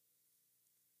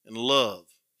and love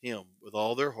him with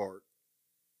all their heart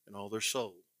and all their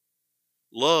soul.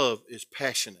 Love is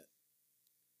passionate.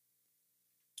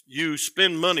 You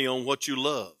spend money on what you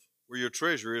love. Where your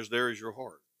treasure is, there is your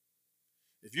heart.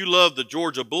 If you love the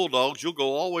Georgia Bulldogs, you'll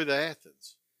go all the way to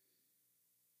Athens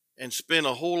and spend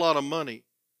a whole lot of money.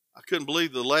 I couldn't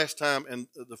believe the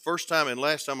first time and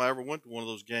last time I ever went to one of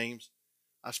those games,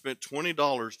 I spent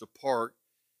 $20 to park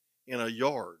in a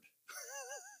yard.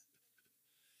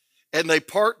 And they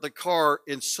parked the car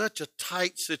in such a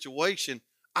tight situation,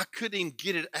 I couldn't even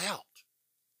get it out.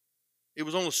 It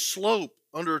was on a slope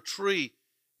under a tree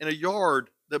in a yard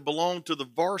that belonged to the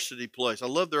Varsity place. I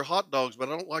love their hot dogs, but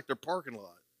I don't like their parking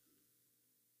lot.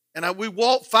 And we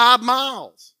walked 5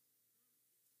 miles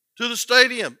to the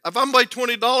stadium. If I made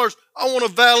 $20, I want a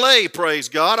valet, praise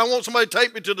God. I want somebody to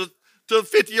take me to the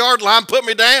 50-yard line, put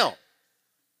me down.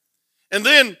 And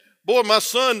then, boy, my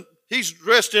son, he's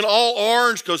dressed in all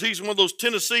orange because he's one of those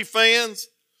Tennessee fans.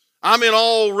 I'm in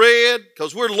all red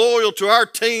because we're loyal to our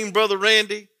team, Brother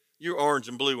Randy. You're orange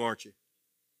and blue, aren't you?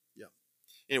 Yeah.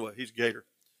 Anyway, he's a Gator.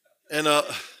 And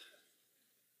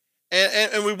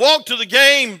we walked to the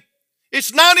game.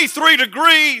 It's 93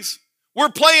 degrees. We're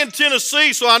playing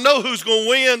Tennessee, so I know who's going to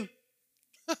win.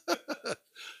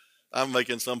 I'm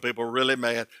making some people really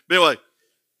mad. But anyway,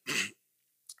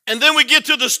 and then we get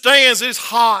to the stands. It's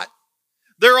hot.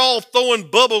 They're all throwing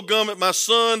bubble gum at my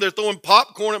son. They're throwing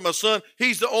popcorn at my son.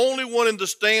 He's the only one in the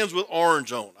stands with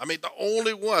orange on. I mean, the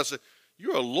only one. I said,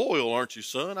 "You're a loyal, aren't you,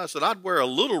 son?" I said, "I'd wear a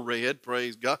little red,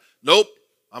 praise God." "Nope,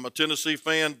 I'm a Tennessee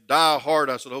fan, die hard."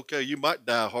 I said, "Okay, you might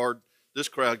die hard. This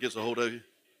crowd gets a hold of you."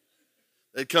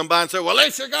 They'd come by and say, "Well, at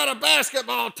least you got a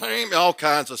basketball team." All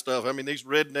kinds of stuff. I mean, these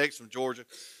rednecks from Georgia,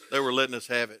 they were letting us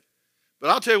have it. But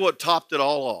I'll tell you what topped it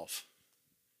all off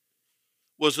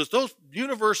was that those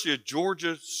University of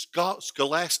Georgia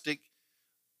scholastic,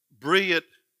 brilliant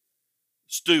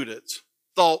students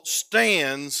thought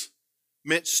stands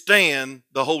meant stand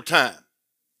the whole time.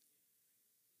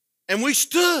 And we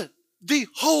stood the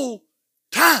whole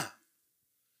time.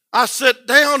 I sat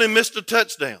down and missed a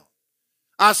touchdown.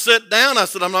 I sat down. I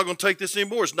said, "I'm not going to take this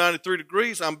anymore. It's 93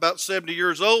 degrees. I'm about 70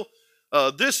 years old.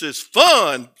 This is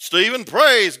fun, Stephen.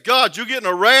 Praise God. You're getting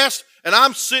harassed, and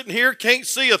I'm sitting here, can't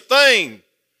see a thing."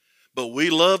 But we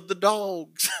love the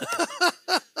dogs.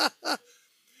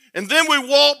 And then we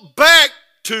walked back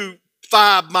to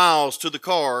 5 miles to the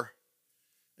car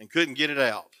and couldn't get it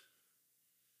out.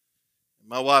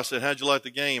 My wife said, "How'd you like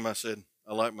the game?" I said,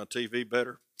 "I like my TV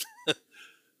better."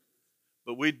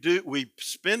 But we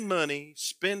spend money,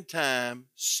 spend time,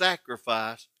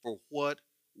 sacrifice for what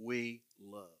we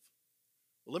love.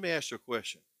 Well, let me ask you a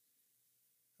question.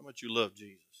 How much you love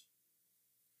Jesus?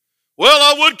 "Well,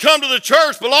 I would come to the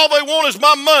church, but all they want is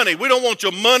my money." We don't want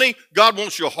your money. God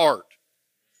wants your heart.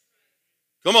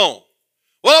 Come on.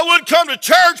 "Well, I would come to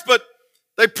church, but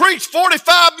they preach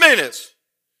 45 minutes.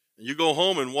 And you go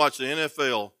home and watch the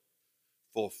NFL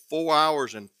for 4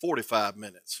 hours and 45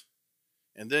 minutes.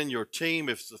 And then your team,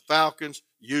 if it's the Falcons,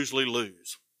 usually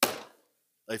lose.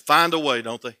 They find a way,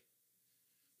 don't they?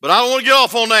 But I don't want to get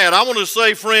off on that. I want to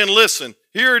say, friend, listen,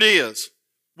 here it is.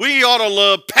 We ought to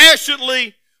love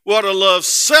passionately. We ought to love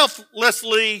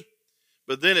selflessly.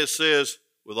 But then it says,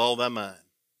 with all thy mind.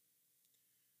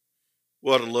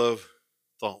 We ought to love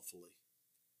thoughtfully,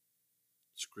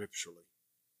 scripturally.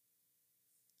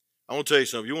 I want to tell you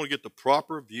something. If you want to get the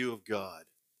proper view of God,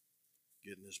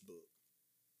 get in this book.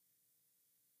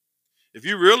 If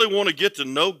you really want to get to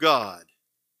know God,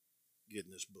 get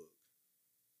in this book.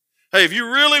 Hey, if you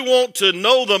really want to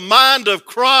know the mind of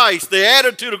Christ, the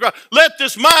attitude of Christ, let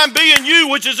this mind be in you,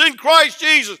 which is in Christ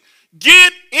Jesus.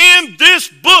 Get in this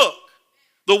book,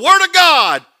 the Word of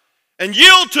God, and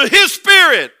yield to His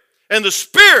Spirit. And the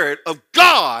Spirit of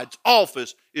God's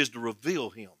office is to reveal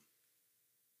Him.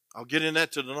 I'll get in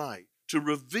that tonight. To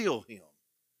reveal Him.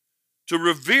 To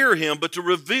revere Him, but to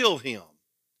reveal Him.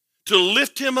 To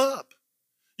lift Him up.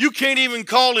 You can't even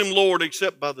call Him Lord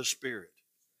except by the Spirit.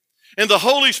 And the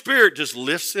Holy Spirit just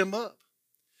lifts Him up.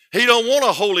 He don't want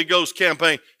a Holy Ghost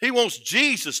campaign. He wants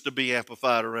Jesus to be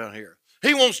amplified around here.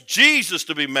 He wants Jesus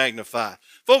to be magnified.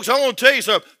 Folks, I want to tell you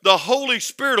something. The Holy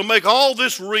Spirit will make all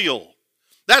this real.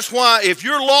 That's why if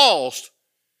you're lost,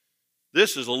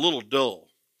 this is a little dull.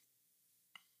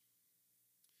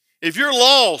 If you're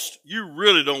lost, you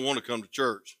really don't want to come to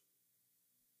church.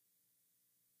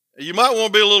 You might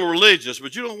want to be a little religious,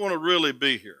 but you don't want to really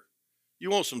be here. You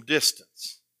want some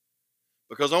distance.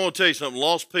 Because I want to tell you something,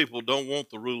 lost people don't want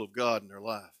the rule of God in their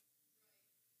life.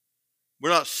 We're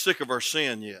not sick of our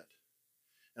sin yet.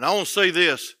 And I want to say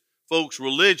this, folks,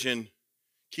 religion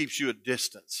keeps you at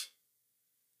distance.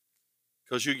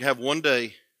 Because you can have one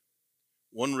day,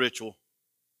 one ritual,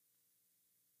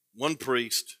 one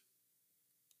priest,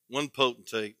 one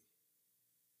potentate,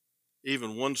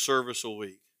 even one service a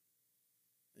week,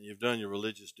 and you've done your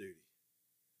religious duty.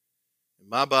 And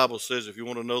my Bible says if you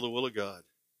want to know the will of God,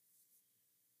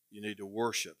 you need to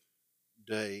worship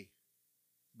day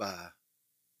by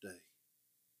day.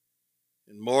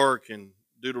 And Mark and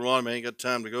Deuteronomy, I ain't got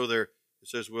time to go there. It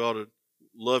says we ought to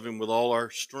love him with all our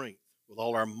strength, with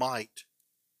all our might.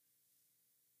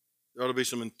 There ought to be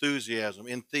some enthusiasm.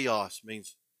 Entheos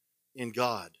means in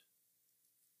God.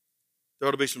 There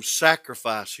ought to be some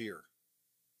sacrifice here.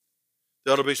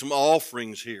 There ought to be some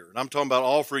offerings here. And I'm talking about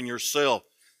offering yourself.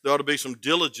 There ought to be some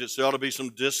diligence. There ought to be some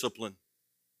discipline.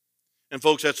 And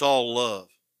folks, that's all love.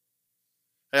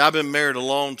 Hey, I've been married a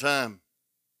long time.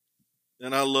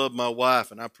 And I love my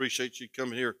wife. And I appreciate you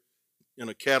coming here in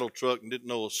a cattle truck and didn't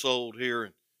know a soul here.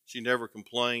 And she never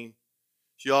complained.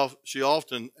 She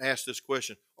often asks this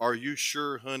question, are you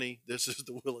sure, honey, this is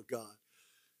the will of God?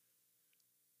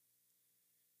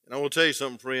 And I want to tell you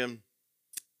something, friend.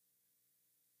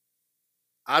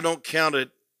 I don't count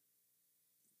it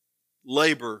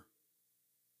labor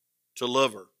to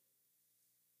love her.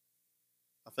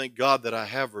 I thank God that I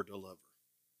have her to love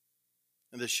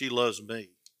her and that she loves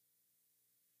me.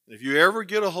 And if you ever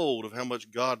get a hold of how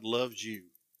much God loves you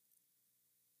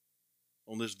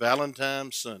on this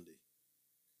Valentine's Sunday,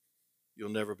 you'll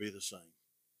never be the same.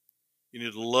 You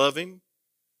need to love him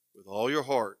with all your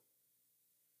heart,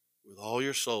 with all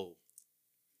your soul,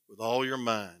 with all your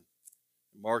mind.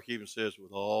 And Mark even says,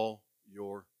 with all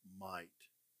your might.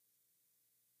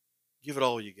 Give it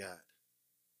all you got,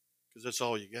 because that's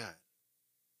all you got.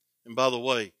 And by the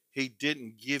way, he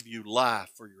didn't give you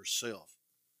life for yourself.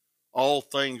 All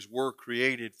things were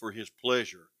created for his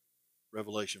pleasure,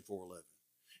 Revelation 4:11.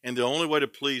 And the only way to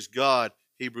please God,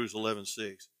 Hebrews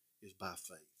 11:6, is by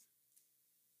faith.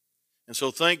 And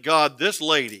so thank God this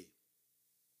lady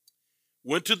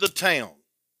went to the town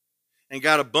and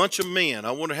got a bunch of men.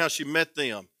 I wonder how she met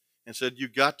them, and said,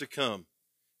 you've got to come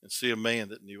and see a man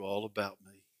that knew all about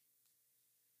me.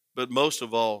 But most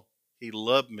of all, he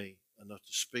loved me enough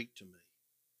to speak to me.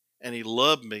 And he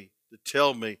loved me to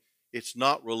tell me it's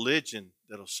not religion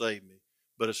that'll save me,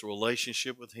 but it's a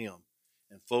relationship with him.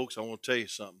 And folks, I want to tell you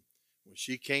something. When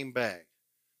she came back,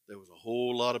 there was a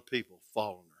whole lot of people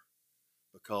following her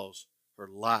because her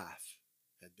life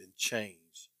had been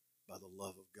changed by the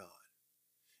love of God.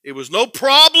 It was no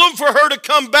problem for her to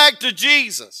come back to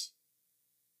Jesus.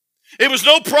 It was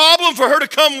no problem for her to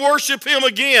come worship him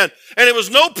again. And it was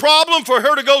no problem for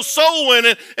her to go soul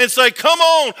winning and say, come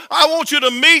on, I want you to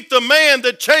meet the man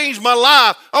that changed my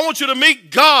life. I want you to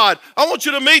meet God. I want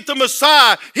you to meet the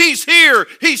Messiah. He's here.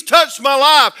 He's touched my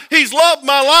life. He's loved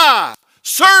my life.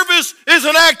 Service is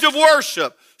an act of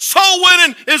worship. Soul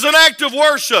winning is an act of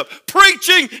worship.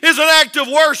 Preaching is an act of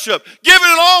worship. Giving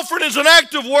an offering is an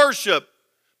act of worship.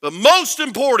 But most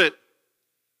important,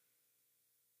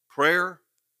 prayer,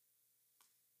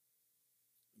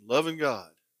 loving God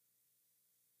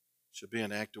should be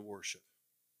an act of worship.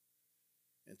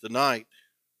 And tonight,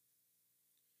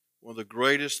 one of the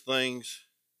greatest things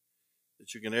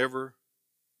that you can ever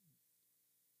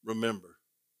remember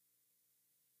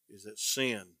is that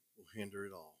sin will hinder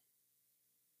it all.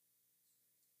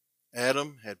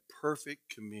 Adam had perfect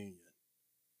communion,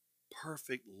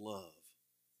 perfect love,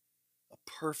 a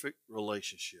perfect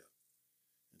relationship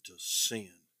until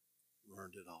sin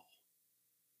ruined it all.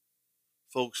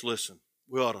 Folks, listen,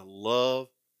 we ought to love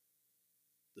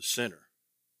the sinner,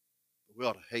 but we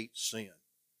ought to hate sin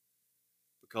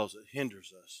because it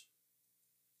hinders us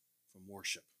from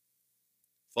worship.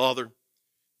 Father,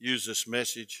 use this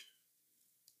message.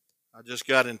 I just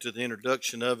got into the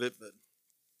introduction of it, but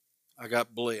I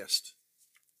got blessed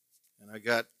and I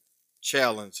got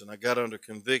challenged and I got under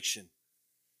conviction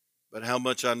about how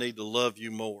much I need to love you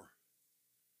more.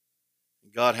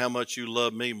 And God, how much you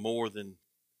love me more than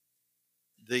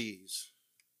these,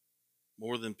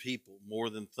 more than people, more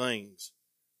than things,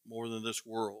 more than this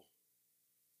world.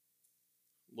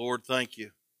 Lord, thank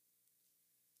you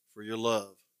for your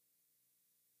love.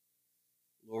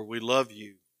 Lord, we love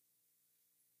you.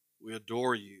 We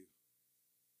adore you.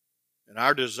 And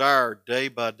our desire day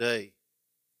by day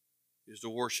is to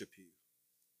worship you.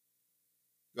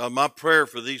 God, my prayer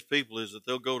for these people is that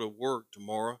they'll go to work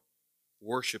tomorrow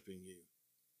worshiping you.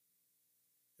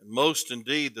 And most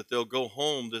indeed that they'll go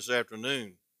home this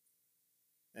afternoon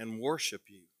and worship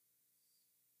you.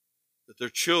 That their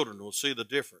children will see the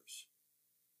difference.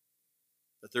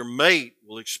 That their mate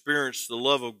will experience the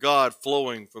love of God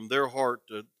flowing from their heart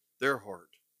to their heart.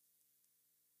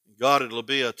 And God, it'll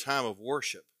be a time of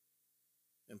worship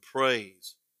and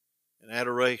praise and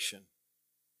adoration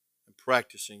and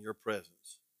practicing your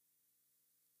presence.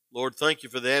 Lord, thank you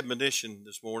for the admonition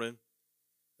this morning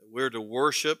that we're to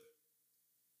worship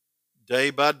day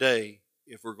by day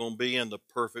if we're going to be in the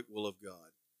perfect will of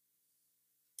God.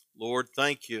 Lord,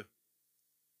 thank you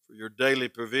for your daily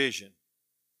provision.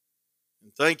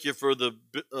 And thank you for the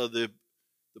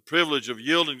the privilege of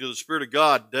yielding to the Spirit of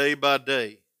God day by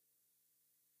day.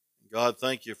 God,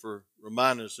 thank you for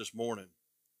reminding us this morning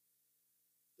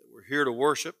that we're here to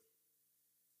worship,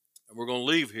 and we're going to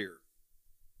leave here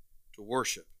to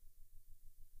worship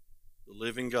the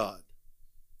living God,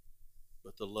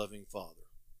 but the loving Father.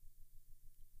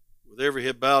 With every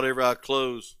head bowed, every eye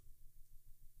closed,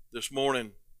 this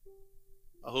morning,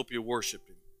 I hope you worshiped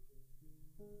Him.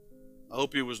 I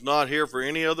hope you was not here for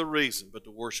any other reason but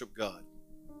to worship God.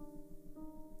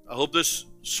 I hope this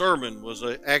sermon was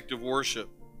an act of worship.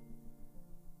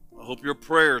 I hope your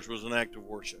prayers was an act of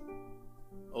worship.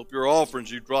 I hope your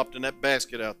offerings you dropped in that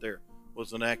basket out there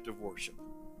was an act of worship.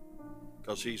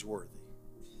 Because He's worthy.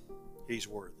 He's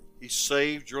worthy. He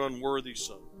saved your unworthy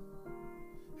soul.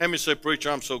 How many say,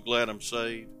 preacher, I'm so glad I'm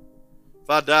saved. If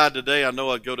I died today, I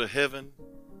know I'd go to heaven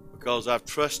because I've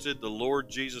trusted the Lord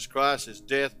Jesus Christ, His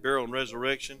death, burial, and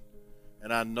resurrection,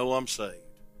 and I know I'm saved.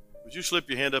 Would you slip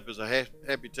your hand up as a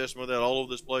happy testimony of that all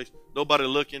over this place? Nobody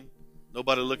looking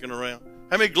around.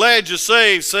 How many glad you're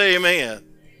saved? Say amen.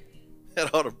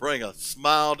 That ought to bring a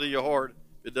smile to your heart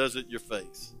if it does it your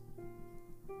face.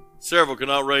 Several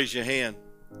cannot raise your hand.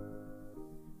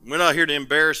 We're not here to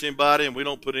embarrass anybody, and we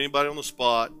don't put anybody on the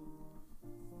spot.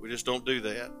 We just don't do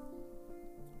that.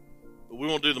 But we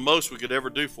want to do the most we could ever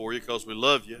do for you because we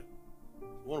love you.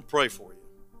 We want to pray for you.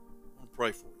 I want to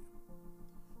pray for you.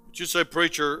 But you say,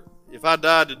 preacher, if I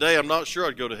died today, I'm not sure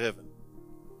I'd go to heaven.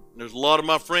 And there's a lot of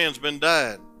my friends been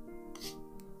dying.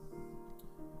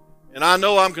 And I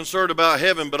know I'm concerned about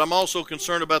heaven, but I'm also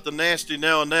concerned about the nasty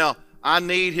now and now. I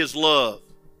need His love.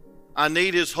 I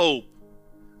need His hope.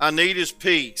 I need His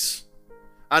peace.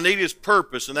 I need His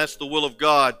purpose, and that's the will of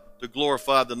God to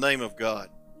glorify the name of God.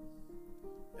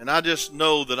 And I just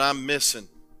know that I'm missing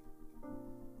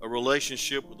a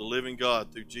relationship with the living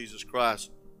God through Jesus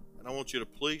Christ. And I want you to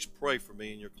please pray for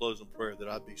me in your closing prayer that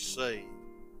I'd be saved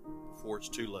before it's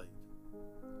too late.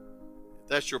 If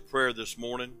that's your prayer this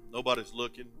morning, nobody's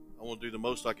looking, I want to do the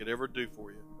most I could ever do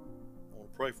for you. I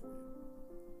want to pray for you.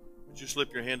 Would you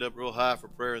slip your hand up real high for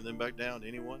prayer and then back down?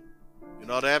 Anyone? You're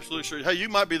not absolutely sure. Hey, you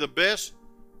might be the best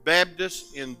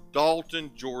Baptist in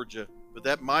Dalton, Georgia, but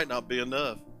that might not be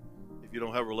enough if you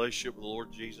don't have a relationship with the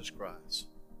Lord Jesus Christ.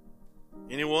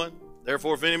 Anyone?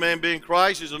 Therefore, if any man be in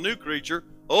Christ, is a new creature.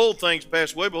 Old things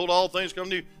pass away, behold, all things come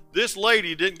new. This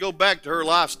lady didn't go back to her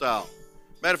lifestyle.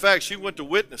 Matter of fact, she went to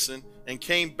witnessing and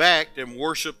came back and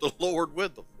worshiped the Lord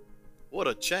with them. What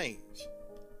a change.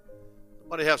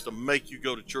 Nobody has to make you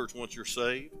go to church once you're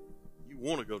saved. You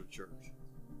want to go to church.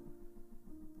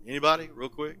 Anybody? Real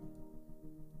quick.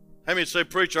 How many say,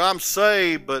 preacher, I'm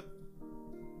saved, but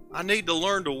I need to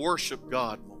learn to worship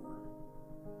God more.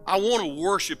 I want to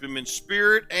worship Him in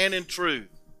spirit and in truth.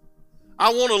 I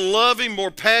want to love Him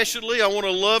more passionately. I want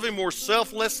to love Him more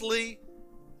selflessly.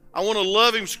 I want to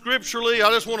love Him scripturally. I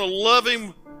just want to love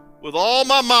Him with all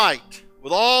my might,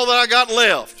 with all that I got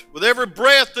left, with every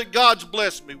breath that God's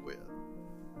blessed me with.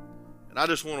 And I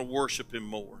just want to worship Him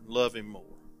more and love Him more.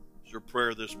 It's your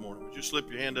prayer this morning. Would you slip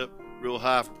your hand up real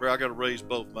high for prayer? I got to raise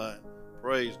both mine.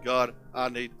 Praise God. I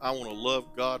want to love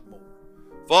God more.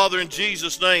 Father, in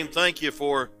Jesus' name, thank you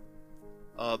for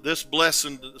this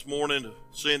blessing this morning,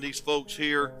 seeing these folks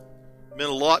here. It meant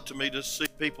a lot to me to see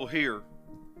people here.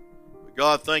 But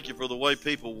God, thank you for the way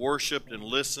people worshiped and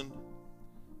listened.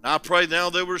 And I pray now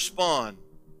they will respond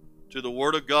to the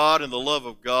Word of God and the love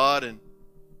of God and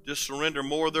just surrender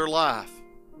more of their life,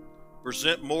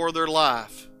 present more of their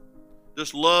life,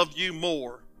 just love you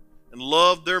more and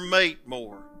love their mate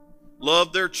more,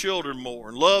 love their children more,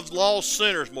 and love lost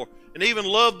sinners more, and even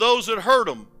love those that hurt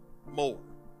them more,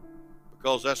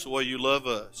 because that's the way you love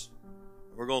us.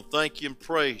 We're going to thank you and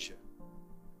praise you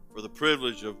for the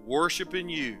privilege of worshiping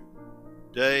you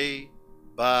day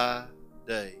by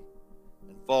day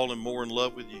and falling more in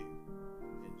love with you.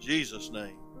 In Jesus'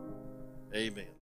 name, amen.